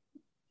was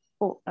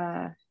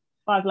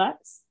 5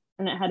 laps,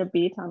 and it had a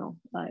beer tunnel.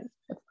 Like,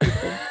 that's pretty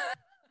cool.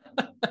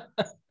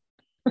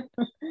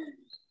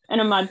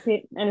 And a mud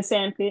pit, and a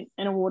sand pit,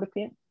 and a water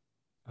pit.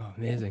 Oh,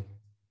 amazing.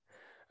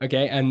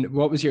 Okay, and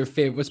what's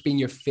been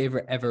your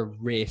favorite ever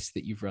race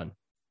that you've run?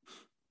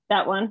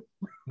 That one.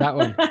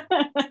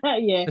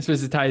 Yeah. This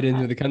was tied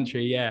into the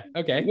country. Yeah.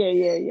 Okay.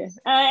 Yeah.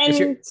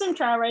 And some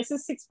trail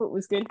races. 6 foot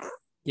was good.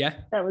 Yeah.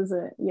 That was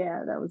a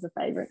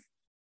favorite.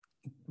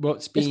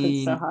 What's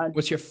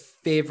your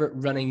favorite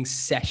running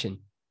session?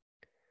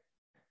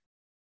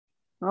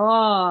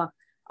 Oh,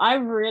 I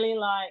really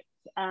like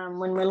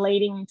when we're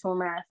leading into a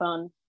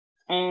marathon,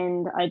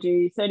 and I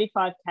do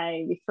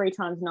 35K with 3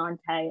 times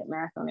 9K at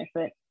marathon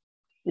effort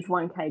with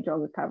 1K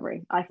jog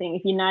recovery. I think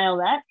if you nail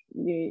that,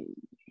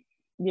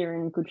 you're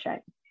in good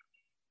shape.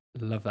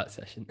 Love that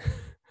session.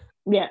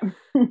 Yeah.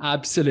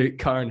 Absolute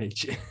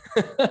carnage.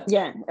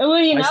 Yeah. Well,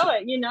 you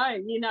know,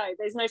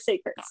 there's no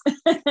secrets.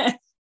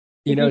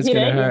 You know it's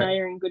going to hurt. You know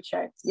you're in good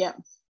shape. Yeah.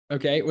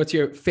 Okay. What's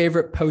your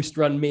favorite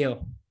post-run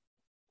meal?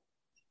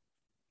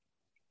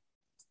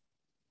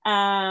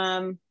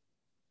 During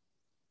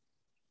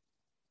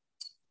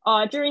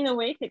the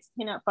week, it's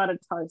peanut butter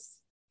toast.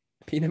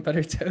 Peanut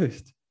butter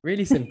toast.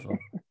 Really simple.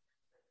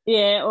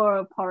 Yeah, or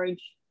a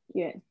porridge.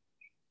 Yeah.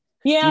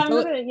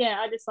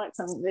 I just like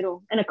something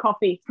little, and a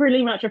coffee.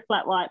 Pretty much a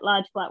flat white,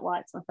 large flat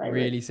white's my favorite.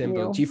 Really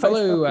simple. meal. Do you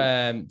follow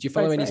any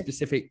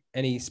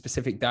Post-race.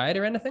 specific diet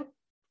or anything?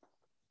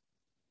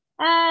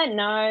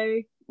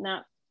 No.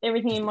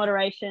 Everything in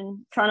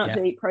moderation. Try not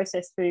to eat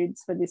processed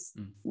foods for this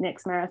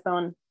next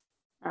marathon.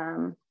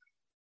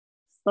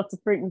 Lots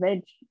of fruit and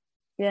veg.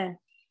 Yeah.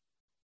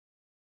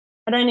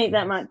 I don't eat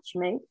that much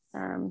meat.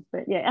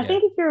 But I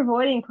think if you're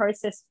avoiding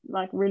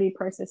really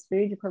processed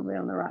food, you're probably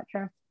on the right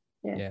track.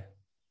 Yeah.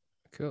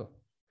 Cool.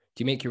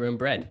 Do you make your own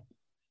bread?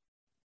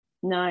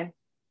 No.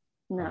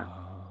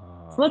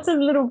 Oh. Lots of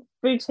little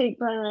boutique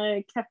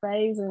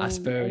cafes and, I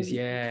suppose,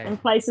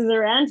 and places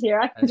around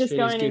here. I can just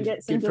go in and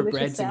get some good for delicious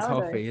breads and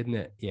sourdough. coffee, isn't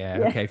it?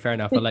 Yeah. Okay, fair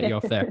enough. I'll let you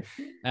off there.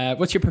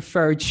 What's your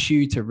preferred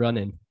shoe to run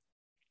in?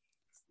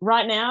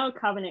 Right now,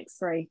 Carbon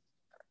X3.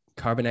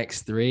 Carbon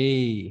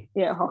X3.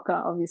 Yeah,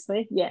 Hoka,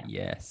 obviously. Yeah.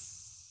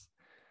 Yes.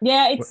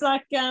 Yeah, it's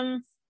like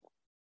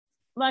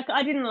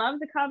I didn't love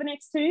the Carbon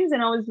X2s,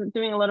 and I was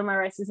doing a lot of my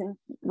races in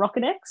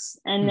Rocket X,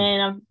 and then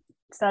I've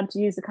started to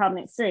use the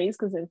Carbon X3s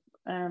because of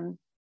a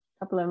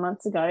couple of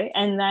months ago,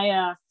 and they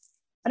are,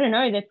 I don't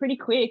know, they're pretty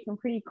quick and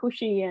pretty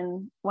cushy,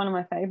 and one of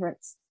my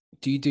favorites.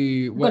 Do you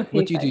do what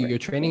do you do your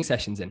training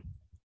sessions in?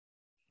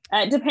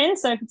 It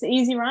depends. So if it's an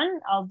easy run,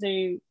 I'll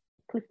do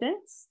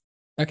Cliftons.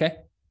 Okay.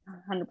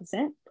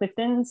 100%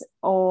 Cliftons,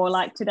 or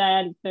like today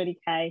I did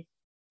 30k,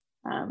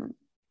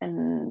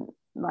 and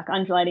like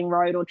undulating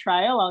road or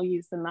trail, I'll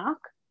use the Mark.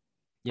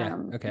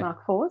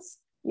 Mark 4s.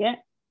 Yeah.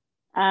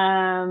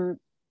 Carbon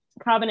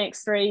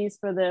X3s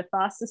for the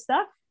faster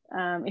stuff.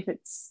 If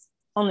it's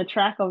on the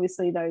track,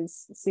 obviously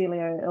those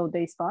Celio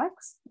LD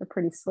spikes are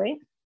pretty sweet.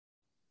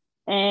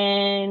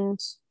 And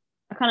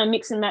I kind of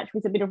mix and match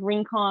with a bit of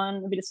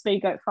Rincon, a bit of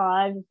Speedgoat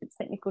 5 if it's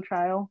technical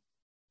trail.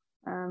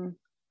 I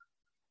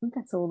think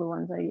that's all the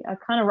ones I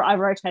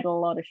rotate a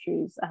lot of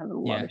shoes. I have a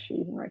lot of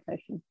shoes in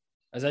rotation.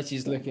 I was actually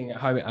just looking at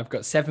how I've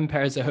got 7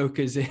 pairs of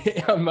Hokas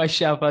on my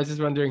shelf. I was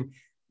just wondering.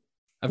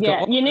 It's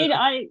really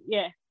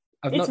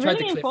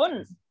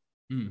important.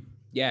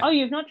 Yeah. Oh,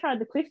 you've not tried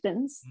the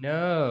Cliftons?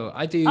 No,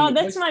 I do. Oh,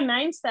 that's my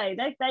mainstay.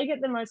 They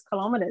get the most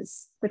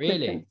kilometers. The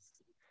really?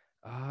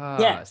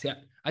 Cliftons. See,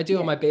 I do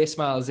all my base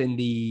miles in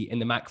the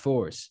Mac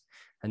 4s,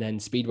 and then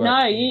speed work. No,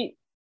 I'm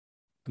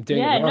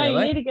doing it wrong, you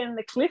need to get in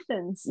the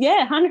Cliftons.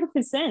 Yeah,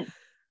 100%.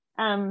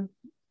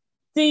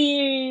 Do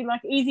you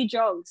like easy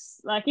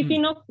jogs? Like if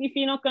you're not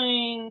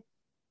going,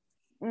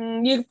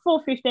 you're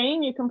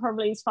 4:15, you can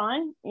probably is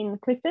fine in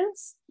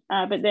Cliftons.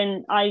 But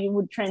then I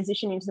would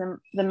transition into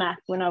the Mac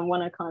when I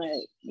want to kind of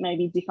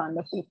maybe dip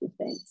under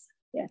 4:15s.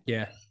 Yeah.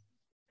 Yeah.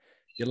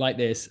 You're like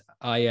this.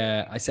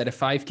 I set a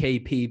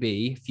 5K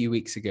PB a few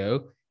weeks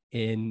ago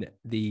in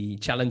the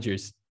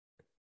Challengers.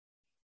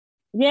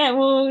 Yeah,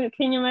 well,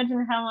 can you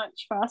imagine how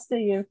much faster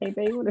your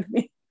PB would have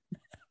been?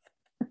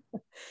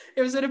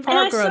 It was at a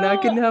park run. I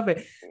couldn't help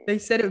it. They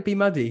said it would be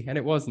muddy, and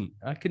it wasn't.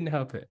 I couldn't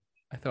help it.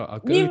 I thought I'll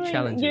go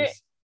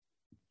Challengers.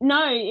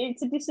 No,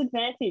 it's a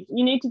disadvantage.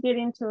 You need to get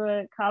into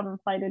a carbon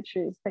plated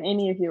shoe for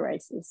any of your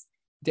races.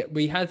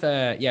 We have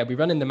we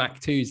run in the Mac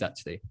 2s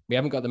actually. We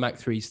haven't got the Mac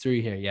 3s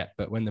through here yet,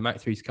 but when the Mac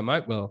 3s come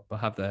out, we'll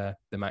have the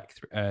Mac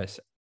what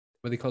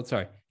are they called?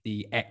 Sorry,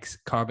 the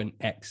Carbon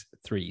X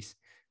 3s.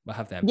 We'll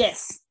have them.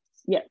 Yes.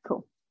 Yeah,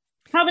 cool.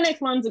 Carbon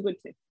X ones are good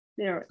too.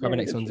 Carbon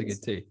X ones are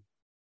good too.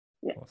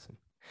 Yeah. Awesome.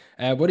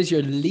 What is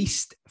your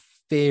least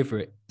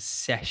favorite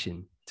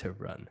session to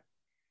run?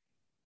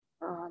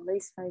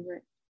 Least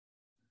favorite.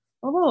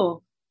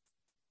 Oh,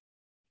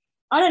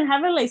 I don't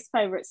have a least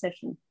favorite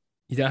session.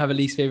 You don't have a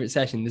least favorite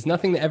session? There's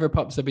nothing that ever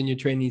pops up in your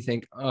training you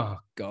think, oh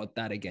God,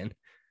 that again.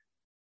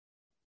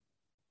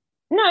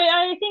 No,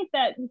 I think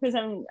that because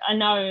I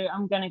know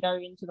I'm going to go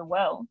into the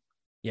well.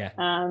 Yeah.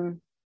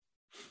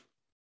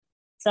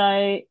 So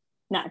I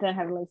don't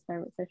have a least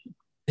favorite session.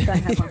 Don't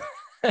have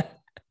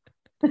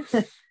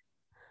one.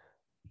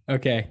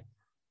 Okay.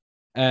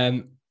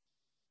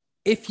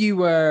 If you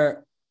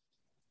were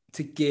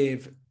to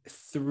give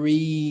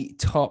 3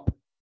 top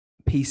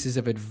pieces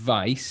of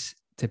advice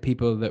to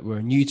people that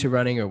were new to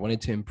running or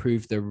wanted to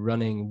improve their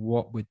running,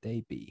 what would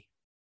they be?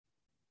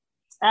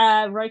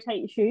 Rotate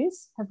your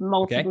shoes. Have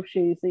multiple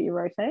shoes that you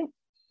rotate.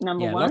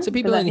 Number one. Lots of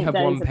people only have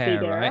one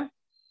pair, right?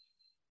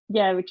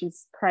 Yeah, which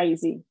is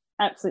crazy.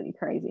 Absolutely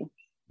crazy.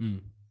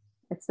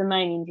 It's the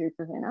main injury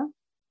preventer.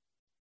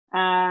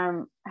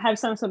 Have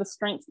some sort of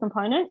strength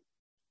component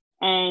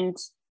and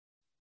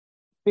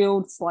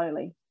build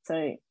slowly.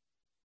 So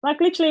like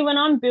literally when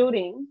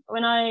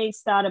I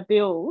start a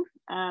build,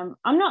 I'm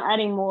not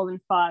adding more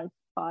than 5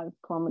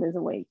 kilometers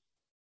a week.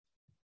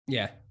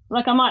 Yeah.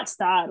 Like I might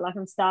start, like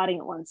I'm starting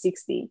at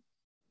 160,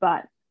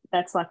 but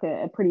that's like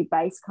a pretty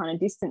base kind of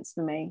distance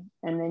for me.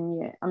 And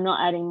then I'm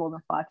not adding more than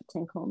 5 to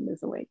 10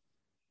 kilometers a week.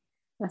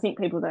 I think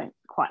people don't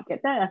quite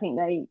get that. I think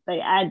they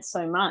add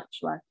so much,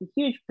 like a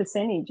huge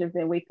percentage of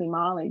their weekly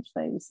mileage.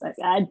 They just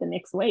add the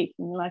next week,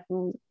 and you're like,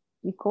 well,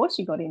 of course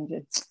you got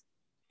injured.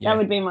 That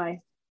would be my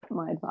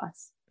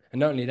advice. And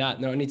not only that,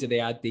 not only do they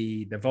add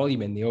the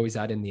volume in, they always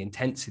add in the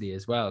intensity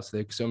as well. So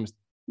they're almost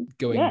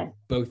going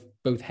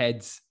both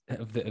heads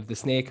of the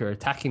snake are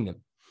attacking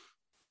them.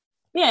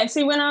 Yeah.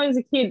 See, when I was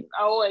a kid,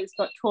 I always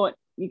got taught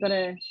you got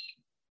to.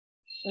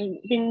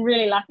 I've been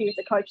really lucky with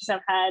the coaches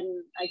I've had,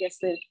 and I guess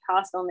they've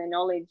passed on their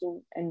knowledge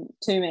and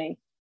to me.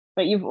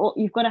 But you've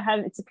got to have,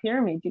 it's a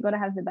pyramid. You've got to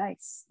have the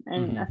base,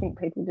 and I think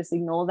people just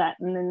ignore that,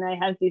 and then they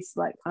have this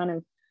like kind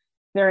of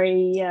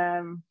very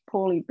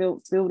poorly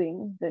built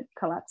building that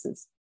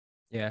collapses.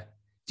 Yeah.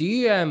 Do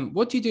you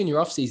what do you do in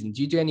your off season?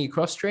 Do you do any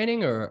cross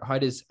training, or how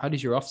does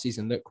your off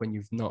season look when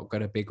you've not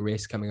got a big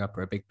race coming up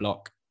or a big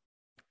block?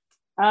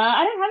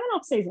 I don't have an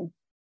off season.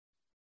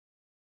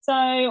 So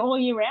all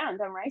year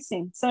round I'm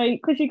racing. So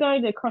because you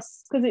go to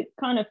cross, because it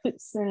kind of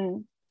fits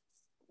in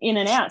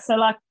and out. So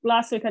like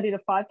last week I did a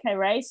 5K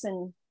race,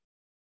 and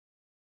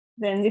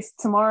then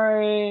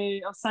tomorrow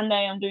or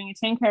Sunday I'm doing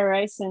a 10K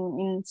race, and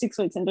in 6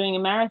 weeks I'm doing a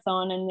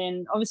marathon. And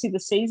then obviously the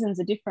seasons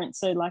are different.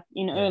 So like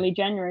in early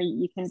January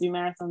you can do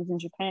marathons in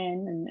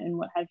Japan and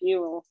what have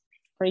you, or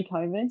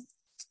pre-COVID.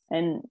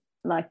 And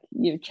like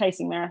you're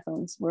chasing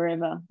marathons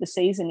wherever the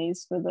season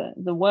is for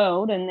the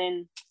world. And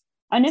then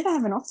I never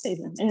have an off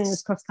season, and then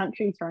there's cross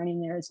country thrown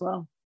in there as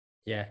well.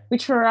 Yeah,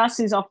 which for us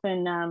is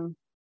often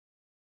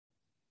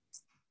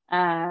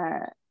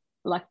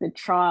like the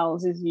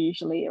trials is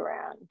usually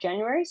around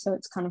January, so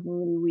it's kind of a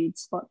really weird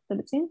spot that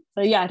it's in.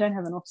 So yeah, I don't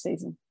have an off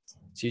season.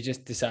 So you're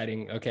just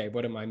deciding, okay,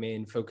 what are my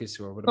main focus,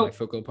 or what are my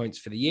focal points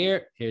for the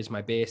year? Here's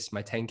my base,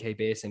 my 10K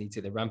base. I need to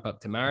either ramp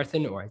up to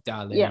marathon, or I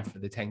dial in for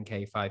the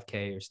 10K,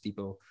 5K, or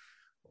steeple,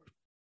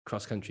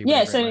 cross country.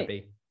 Yeah, so it might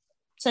be.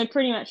 So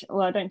pretty much,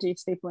 well, I don't do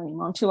steeple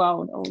anymore. I'm too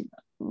old.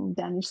 I'll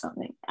damage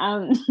something.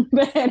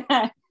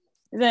 But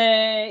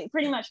the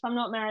pretty much,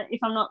 if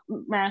I'm not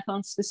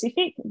marathon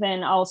specific,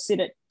 then I'll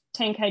sit at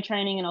 10K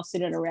training, and I'll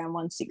sit at around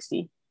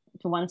 160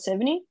 to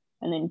 170,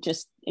 and then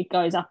just it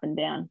goes up and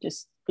down.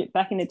 Just get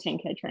back into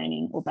 10K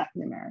training, or back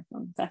in the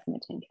marathon, back in the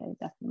 10K,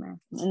 back in the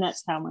marathon, and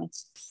that's how my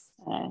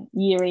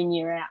year in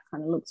year out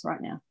kind of looks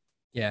right now.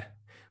 Yeah.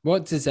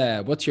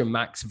 What's your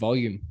max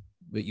volume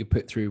that you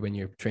put through when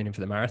you're training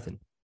for the marathon?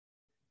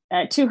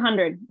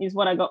 200 is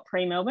what I got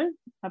pre-Melbourne,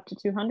 up to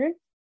 200.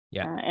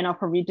 Yeah. And I'll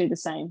probably do the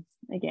same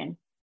again.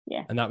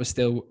 Yeah. And that was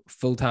still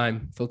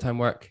full-time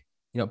work.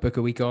 You know, book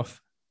a week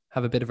off,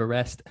 have a bit of a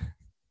rest.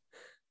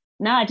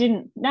 No, I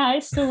didn't. No,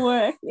 it's still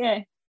work. Yeah.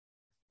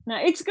 No,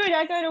 it's good.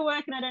 I go to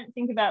work and I don't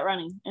think about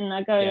running, and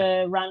I go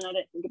to run, I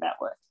don't think about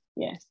work.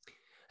 Yeah.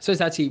 So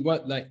it's actually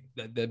what, like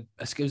the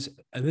skills,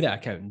 I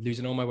can't,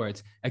 losing all my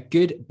words. A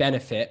good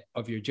benefit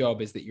of your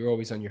job is that you're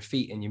always on your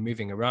feet and you're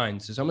moving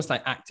around. So it's almost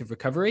like active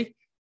recovery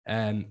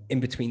in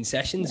between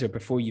sessions, or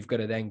before you've got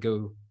to then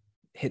go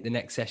hit the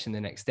next session the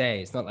next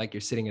day. It's not like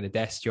you're sitting at a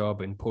desk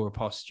job in poor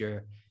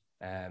posture.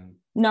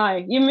 No,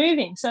 you're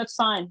moving, so it's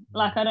fine.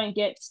 Like I don't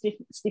get stiff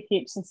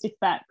hips and stiff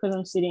back because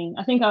I'm sitting.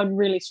 I think I would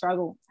really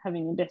struggle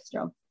having a desk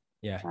job.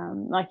 Yeah.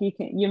 Like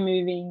you're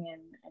moving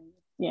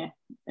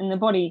and the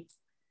body,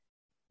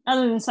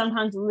 other than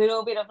sometimes a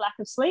little bit of lack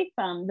of sleep,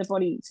 the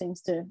body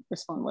seems to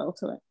respond well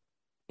to it.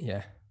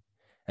 Yeah.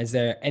 Is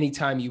there any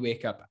time you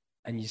wake up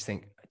and you just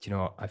think, do you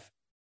know what, I've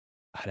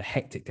had a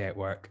hectic day at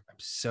work, I'm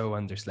so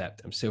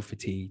underslept, I'm so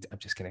fatigued, I'm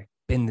just going to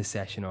bin the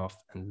session off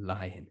and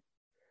lie in?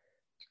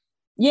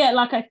 Yeah,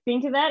 like I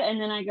think of that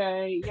and then I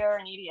go, you're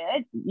an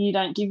idiot. You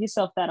don't give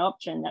yourself that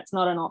option. That's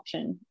not an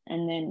option.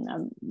 And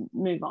then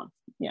move on.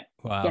 Yeah.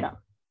 Wow. Get up.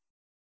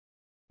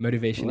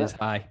 Motivation is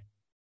high.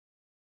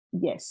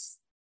 Yes.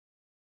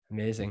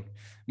 Amazing.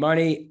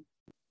 Marnie,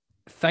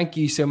 thank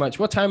you so much.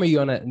 What time are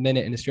you on at the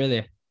minute in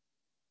Australia?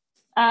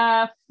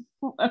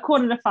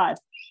 4:45.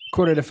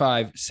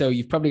 4:45. So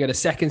you've probably got a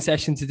second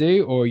session to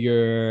do, or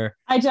you're...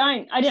 I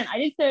don't. I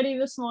did 30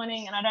 this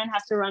morning and I don't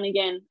have to run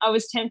again. I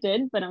was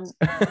tempted, but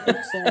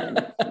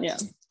yeah,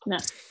 no.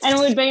 And it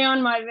would be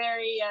on my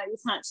very, you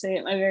can't see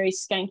it, my very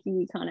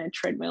skanky kind of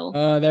treadmill.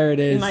 Oh, there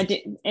it is.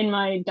 In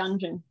my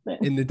dungeon.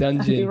 In the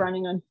dungeon. I'd be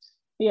running on.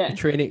 Yeah.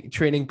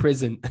 Training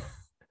prison.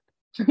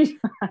 Pretty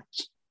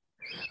much.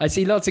 I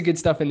see lots of good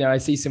stuff in there. I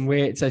see some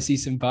weights. I see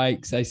some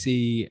bikes. I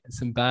see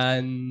some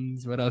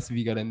bands. What else have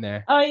you got in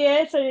there? Oh,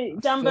 yeah. So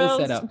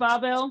dumbbells,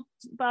 barbell,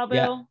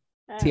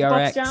 TRX.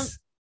 Box jump.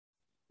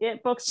 Yeah,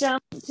 box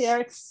jump,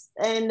 TRX,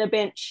 and a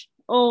bench.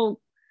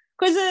 All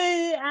because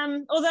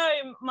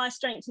although my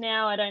strength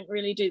now, I don't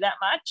really do that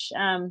much.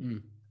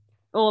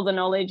 All the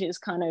knowledge is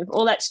kind of,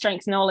 all that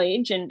strength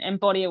knowledge and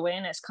body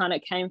awareness kind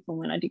of came from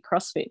when I did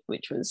CrossFit,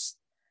 which was,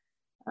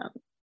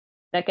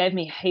 that gave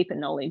me a heap of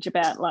knowledge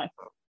about, like,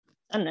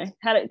 I don't know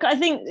how to, I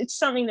think it's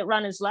something that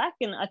runners lack.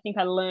 And I think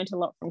I learned a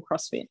lot from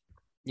CrossFit.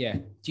 Yeah.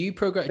 Do you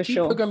program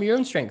your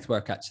own strength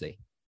work actually?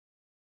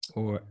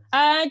 Or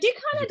I do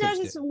kind of does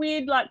this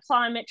weird like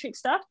plyometric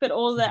stuff, but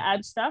all the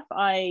ab stuff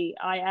I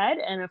add.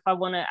 And if I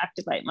want to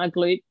activate my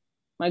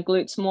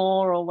glutes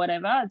more or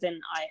whatever,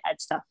 then I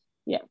add stuff.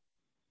 Yeah.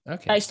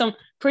 Okay. Based on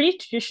pretty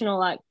traditional,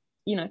 like,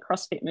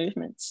 CrossFit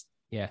movements.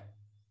 Yeah.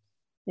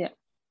 Yeah.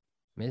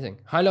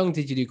 Amazing. How long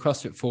did you do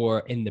CrossFit for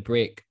in the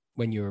break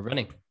when you were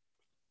running?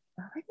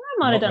 I reckon I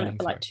might have done it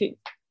for like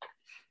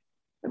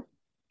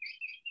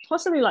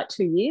possibly like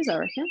 2 years, I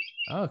reckon.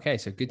 Oh, okay.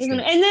 So good. And then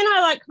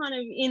I like kind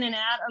of in and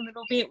out a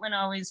little bit when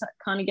I was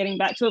kind of getting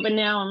back to it, but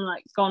now I'm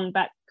like gone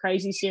back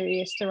crazy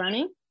serious to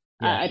running.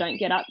 Yeah. I don't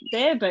get up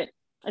there, but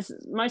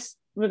most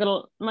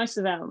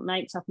of our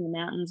mates up in the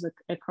mountains are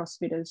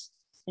CrossFitters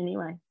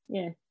anyway.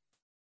 Yeah.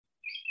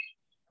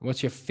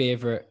 What's your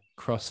favorite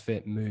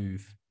CrossFit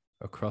move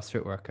or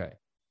CrossFit workout?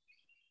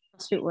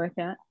 CrossFit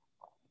workout.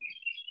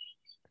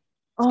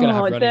 It's gotta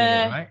have running in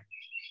it, right?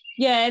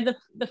 Yeah,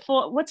 the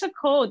four. What's it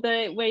called?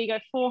 Where you go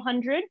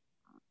 400,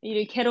 you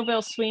do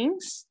kettlebell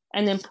swings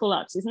and then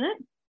pull-ups, isn't it?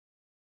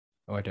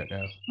 Oh, I don't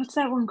know. What's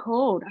that one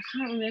called? I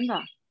can't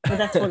remember. But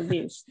that's what it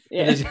is.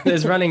 Yeah.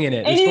 there's running in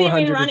it. There's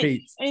 400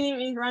 repeats.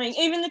 Anything is running.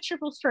 Even the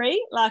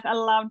 333. Like I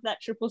loved that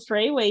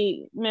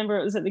 333. Remember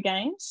it was at the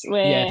games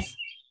where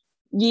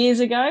years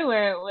ago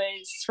where it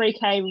was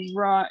 3K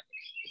row,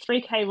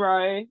 3K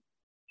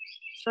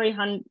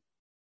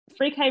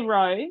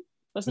row.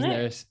 Wasn't it?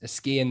 There's a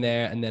ski in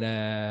there and then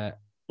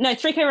no,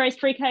 3K race,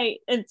 3K,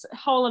 it's a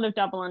whole lot of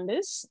double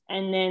unders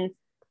and then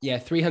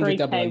 300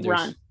 double unders.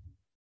 Run.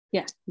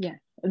 Yeah.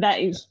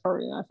 That is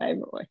probably my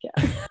favorite workout.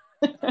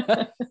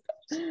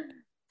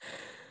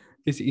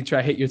 Because you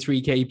try to hit your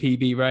 3K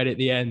PB right at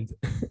the end.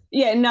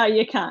 Yeah, no,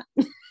 you can't.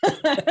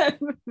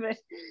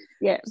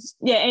 yeah,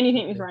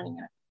 anything with running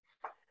in it.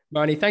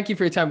 Marnie, thank you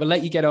for your time. We'll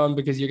let you get on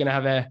because you're going to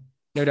have a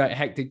no doubt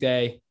hectic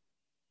day.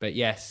 But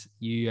yes,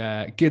 you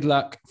good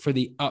luck for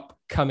the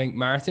upcoming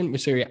marathon. We're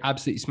sure you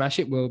absolutely smash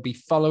it. We'll be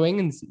following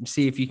and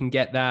see if you can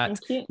get that.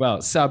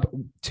 Sub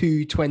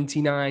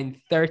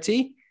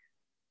 2:29:30.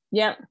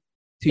 Yep.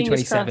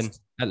 2:27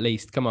 at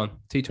least. Come on,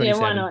 2:27. Yeah,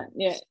 why not?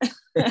 Yeah.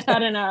 I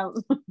don't know.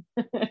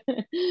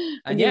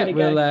 And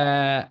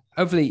we'll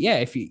hopefully,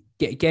 if you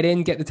get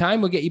in, get the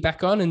time, we'll get you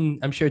back on, and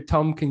I'm sure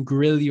Tom can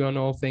grill you on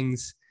all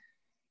things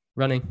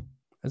running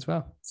as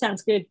well.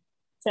 Sounds good.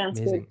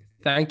 Good.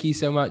 Thank you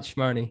so much,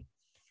 Marnie.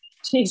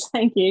 Jeez,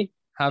 thank you.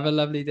 Have a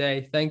lovely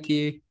day. Thank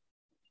you.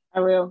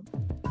 I will.